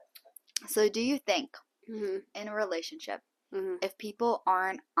right. So, do you think Mm-hmm. in a relationship, Mm-hmm. if people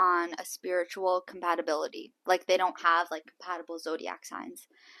aren't on a spiritual compatibility, like they don't have like compatible zodiac signs,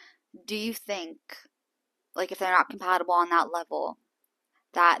 do you think, like if they're not compatible on that level,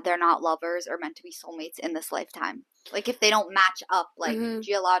 that they're not lovers or meant to be soulmates in this lifetime? Like if they don't match up like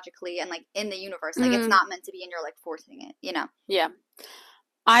geologically and like in the universe, like it's not meant to be and you're like forcing it, you know? Yeah.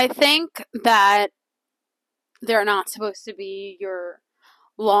 I think that they're not supposed to be your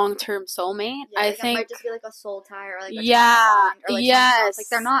long-term soulmate. Yeah, I like think it might just be like a soul tie or like a yeah, bond or like yes. something else. Like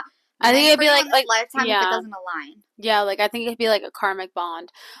they're not I think it'd be in this lifetime if it doesn't align. Yeah, like I think it'd be like a karmic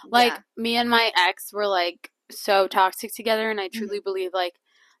bond. Like me and my ex were like so toxic together, and I truly believe like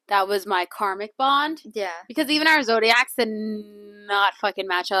that was my karmic bond. Yeah. Because even our zodiacs did not fucking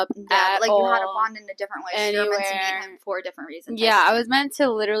match up at like all. You had a bond in a different way. So you're meant to meet him for a different reason. Yeah, I was meant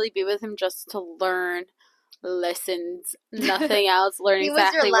to literally be with him just to learn lessons, nothing else, learn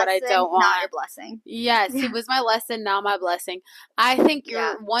exactly what I don't want. Not your blessing. Yes, he was my lesson, not my blessing. I think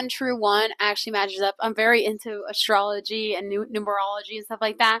your one true one actually matches up. I'm very into astrology and numerology and stuff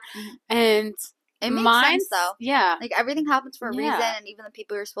like that. And it makes sense though. Yeah. Like everything happens for a reason, and even the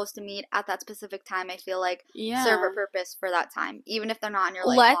people you're supposed to meet at that specific time, I feel like serve a purpose for that time, even if they're not in your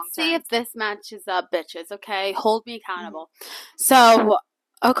life long term. Let's see if this matches up, bitches, okay? Hold me accountable. So,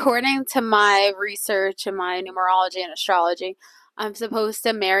 according to my research and my numerology and astrology, I'm supposed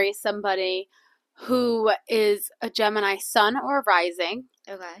to marry somebody who is a Gemini sun or rising.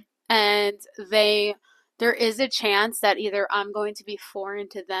 Okay. And there is a chance that either I'm going to be foreign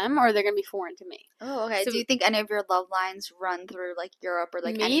to them or they're going to be foreign to me. Oh, okay. So do you think any of your love lines run through like Europe or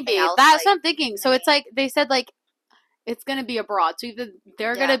like maybe anything else? That's what I'm thinking. So it's like they said like it's going to be abroad. So either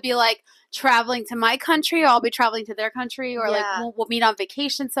they're going to be like traveling to my country or I'll be traveling to their country or like we'll meet on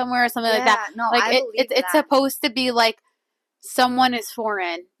vacation somewhere or something like that. No, like I believe that. It's supposed to be like someone is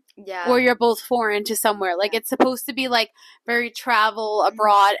foreign. Yeah. Or you're both foreign to somewhere. Like it's supposed to be like very travel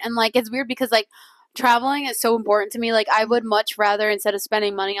abroad. And like it's weird because like traveling is so important to me. Like I would much rather, instead of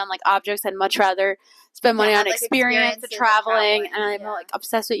spending money on like objects, I'd much rather spend money on experience and traveling. And I'm like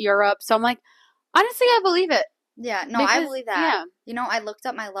obsessed with Europe. So I'm like, honestly, I believe it. Yeah, no, I believe that. Yeah. You know, I looked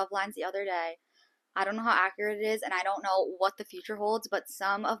up my love lines the other day. I don't know how accurate it is, and I don't know what the future holds, but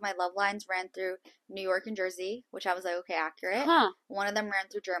some of my love lines ran through New York and Jersey, which I was like, okay, accurate. One of them ran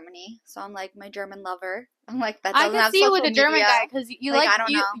through Germany, so I'm like, my German lover. I'm like, that doesn't have social media. I can see you with a German guy, because you like, I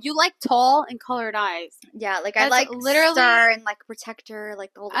don't know. You like tall and colored eyes. Yeah, like I like literally star and like protector,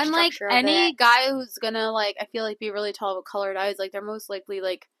 like the whole structure of it. Any guy who's gonna like, I feel like be really tall with colored eyes, like they're most likely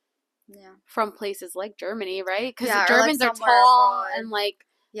like from places like Germany, right? Because Germans are tall and like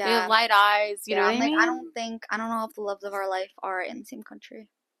they have light eyes. You know what I mean? I don't know if the loves of our life are in the same country.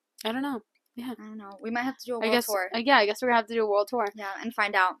 I don't know. Yeah. I don't know. We might have to do a world tour. Yeah, I guess we're gonna have to do a world tour. Yeah, and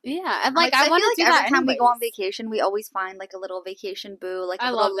find out. Yeah, and like I want to do that every time we go on vacation, we always find like a little vacation boo, like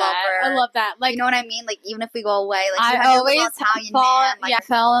a little lover. I love that. Like, you know what I mean? Like even if we go away, like I always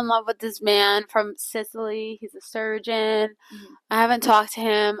fell in love with this man from Sicily. He's a surgeon. I haven't talked to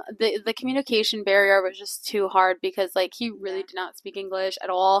him. The communication barrier was just too hard because like he really did not speak English at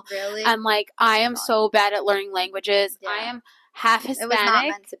all. Really? And like I am so bad at learning languages. I am half Hispanic. It was not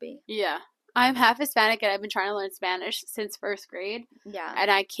meant to be. Yeah. I'm half Hispanic and I've been trying to learn Spanish since first grade. Yeah. And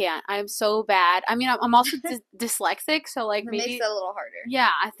I can't. I'm so bad. I mean, I'm also dyslexic, so like maybe makes it a little harder. Yeah,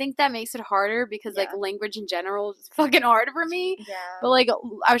 I think that makes it harder because like language in general is fucking hard for me. Yeah. But like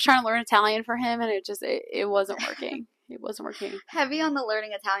I was trying to learn Italian for him and it wasn't working. It wasn't working. Heavy on the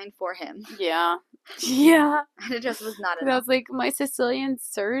learning Italian for him. Yeah. Yeah. And it just was not enough. I was like, my Sicilian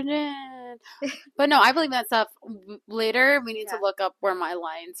surgeon. But no, I believe that stuff. Later, we need to look up where my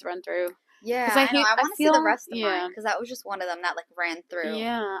lines run through. Yeah, I know. I want to see the rest of mine because that was just one of them that like ran through.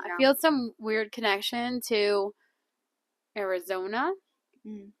 Yeah, I feel some weird connection to Arizona,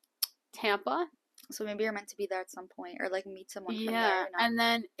 Tampa. So maybe you're meant to be there at some point or like meet someone from there. Yeah, and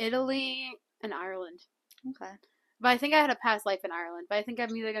then Italy and Ireland. Okay. But I think I had a past life in Ireland. But I think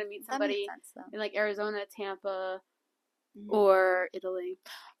I'm either going to meet somebody in like Arizona, Tampa, or Italy.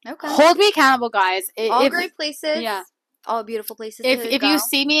 Okay. Hold me accountable, guys. All great places. Yeah. All beautiful places. If you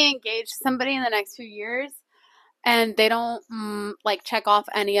see me engage somebody in the next few years and they don't like check off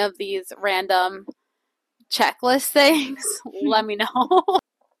any of these random checklist things, let me know. All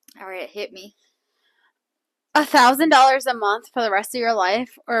right, hit me. $1,000 a month for the rest of your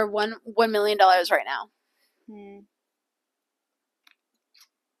life, or $1 million right now?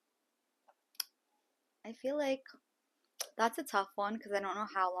 I feel like that's a tough one because I don't know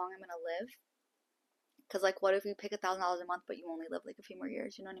how long I'm gonna live. Because like, what if you pick $1,000 a month, but you only live like a few more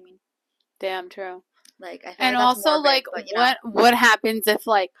years? You know what I mean? Damn true. Like, I feel And like that's also, morbid, like, but you know, what happens if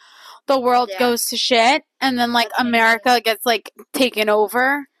like the world goes to shit and then like America gets like taken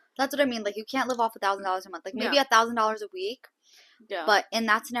over? That's what I mean. Like, you can't live off $1,000 a month. Like, maybe $1,000 a week. Yeah. But in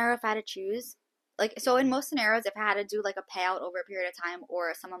that scenario, if I had to choose, like, so in most scenarios, if I had to do like a payout over a period of time or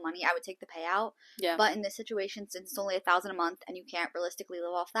a sum of money, I would take the payout. Yeah. But in this situation, since it's only $1,000 a month and you can't realistically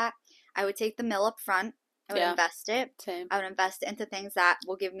live off that, I would take the mill up front. I would invest it. Same. I would invest it into things that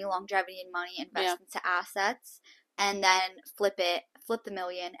will give me longevity and money, invest into assets, and then flip the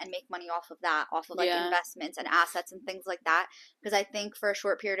million and make money off of that, off of like investments and assets and things like that. Because I think for a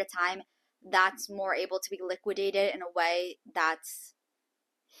short period of time, that's more able to be liquidated in a way that's,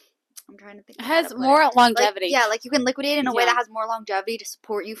 I'm trying to think. It has more longevity. Like, yeah, like you can liquidate in a way that has more longevity to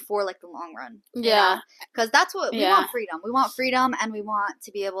support you for like the long run. Because that's what we want. Freedom. We want freedom, and we want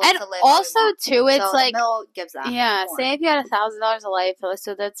to be able to live. And also too, it's so like the mill gives that. Yeah. More. Say if you had $1,000 a life,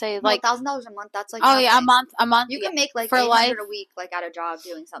 so let's say like $1,000 a month. That's like nothing. A month. You can make like for 800 life a week, like at a job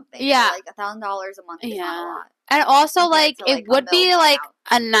doing something. Yeah. So, like $1,000 a month is not a lot. And also like it would be like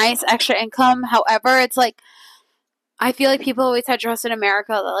a nice extra income. However, it's like, I feel like people always had trust in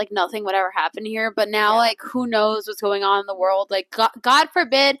America that like nothing would ever happen here, but now like who knows what's going on in the world? Like God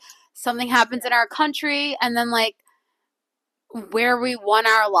forbid something happens in our country, and then like where we won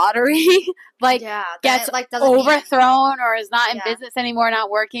our lottery like gets overthrown or is not in business anymore,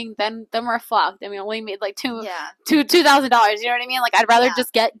 not working, then we're fucked. I mean, only made like $2,000. You know what I mean? Like I'd rather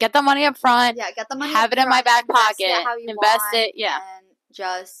just get the money up front. Get the money. Have it in my back pocket. Invest it. And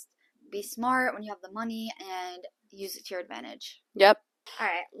just be smart when you have the money and use it to your advantage. Yep. All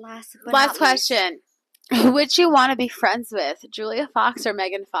right, last question. Who would you want to be friends with, Julia Fox or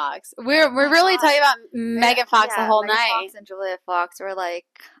Megan Fox? We're really talking about Megan Fox the whole Megan night. Fox and Julia Fox were like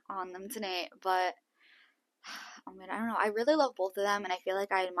on them tonight, but I mean, I don't know. I really love both of them, and I feel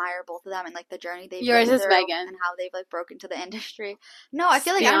like I admire both of them and like the journey they've been through Megan. and how they've like broken into the industry. No, I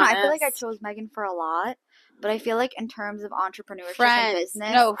feel like I don't know. I feel like I chose Megan for a lot, but I feel like in terms of entrepreneurship and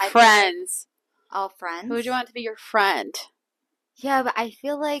business, friends. Friends. Who would you want to be your friend? Yeah, but I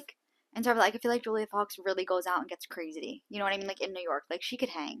feel like in terms of like, I feel like Julia Fox really goes out and gets crazy. You know what I mean? Like in New York, like she could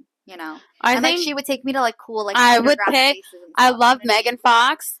hang. You know, I think like she would take me to like cool like. I would pick. I love Megan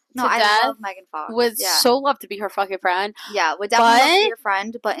Fox. No, I love Megan Fox. Would so love to be her fucking friend. Yeah, would definitely love to be your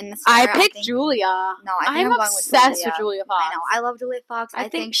friend. But in this, I pick Julia. No, I'm obsessed with Julia Fox. I know, I love Julia Fox. I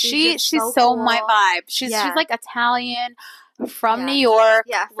think she's so cool. My vibe. She's like Italian. From New York.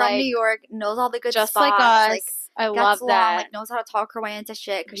 Yeah, from New York. Knows all the good just spots. Like us. Like, I love that. Like, knows how to talk her way into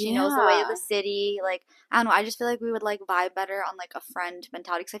shit because she knows the way of the city. Like, I don't know. I just feel like we would, like, vibe better on, like, a friend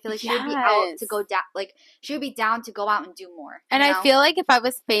mentality because I feel like she would be out to go down. Like, she would be down to go out and do more. And I feel like if I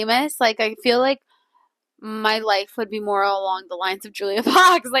was famous, like, I feel like my life would be more along the lines of Julia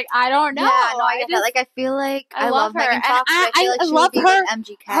Fox. Like, I don't know. Yeah, no, I get that. Like, I feel like I love her. Megan Fox, I feel like she love would be her, with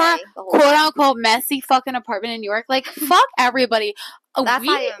MGK. Her quote-unquote messy fucking apartment in New York. Like, fuck everybody. That's we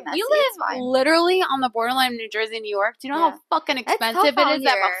live literally on the borderline of New Jersey and New York. Do you know how fucking expensive it is to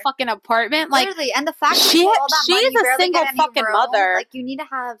have a fucking apartment? Like, literally, and the fact that she's a single fucking mother. Like, you need to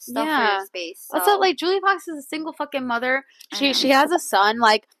have stuff for your space. So. Also, like, Julia Fox is a single fucking mother. She has a son.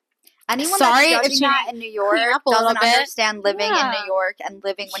 Like, anyone that's judging that in New York doesn't understand living in New York and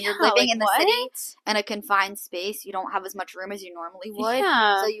living when you're living in the city in a confined space. You don't have as much room as you normally would.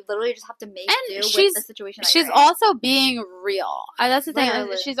 So you literally just have to make do with the situation. She's also being real. That's the thing.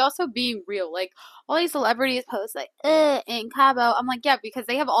 She's also being real. Like all these celebrities post like in Cabo. I'm like, yeah, because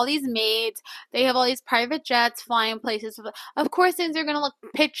they have all these maids. They have all these private jets flying places. Of course, things are gonna look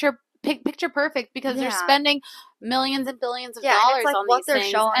picture perfect because they're spending millions and billions of dollars it's like on what these they're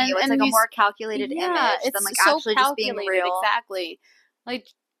things. showing you. It's like a more calculated image than like so actually just being real. Exactly. Like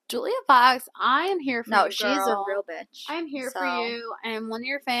Julia Fox, I am here for you. No, she's a real bitch. I'm here for you. I am one of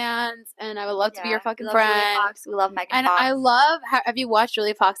your fans, and I would love to be your fucking friend. Julia Fox. We love Megan Fox. And I love. Have you watched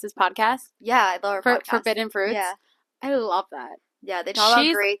Julia Fox's podcast? Yeah, I love her podcast. Forbidden Fruits. Yeah, I love that. Yeah, they talk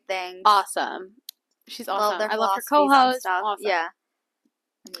about great things. Awesome. She's awesome. I love her co-host. Awesome. Yeah,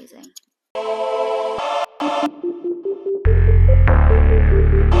 amazing.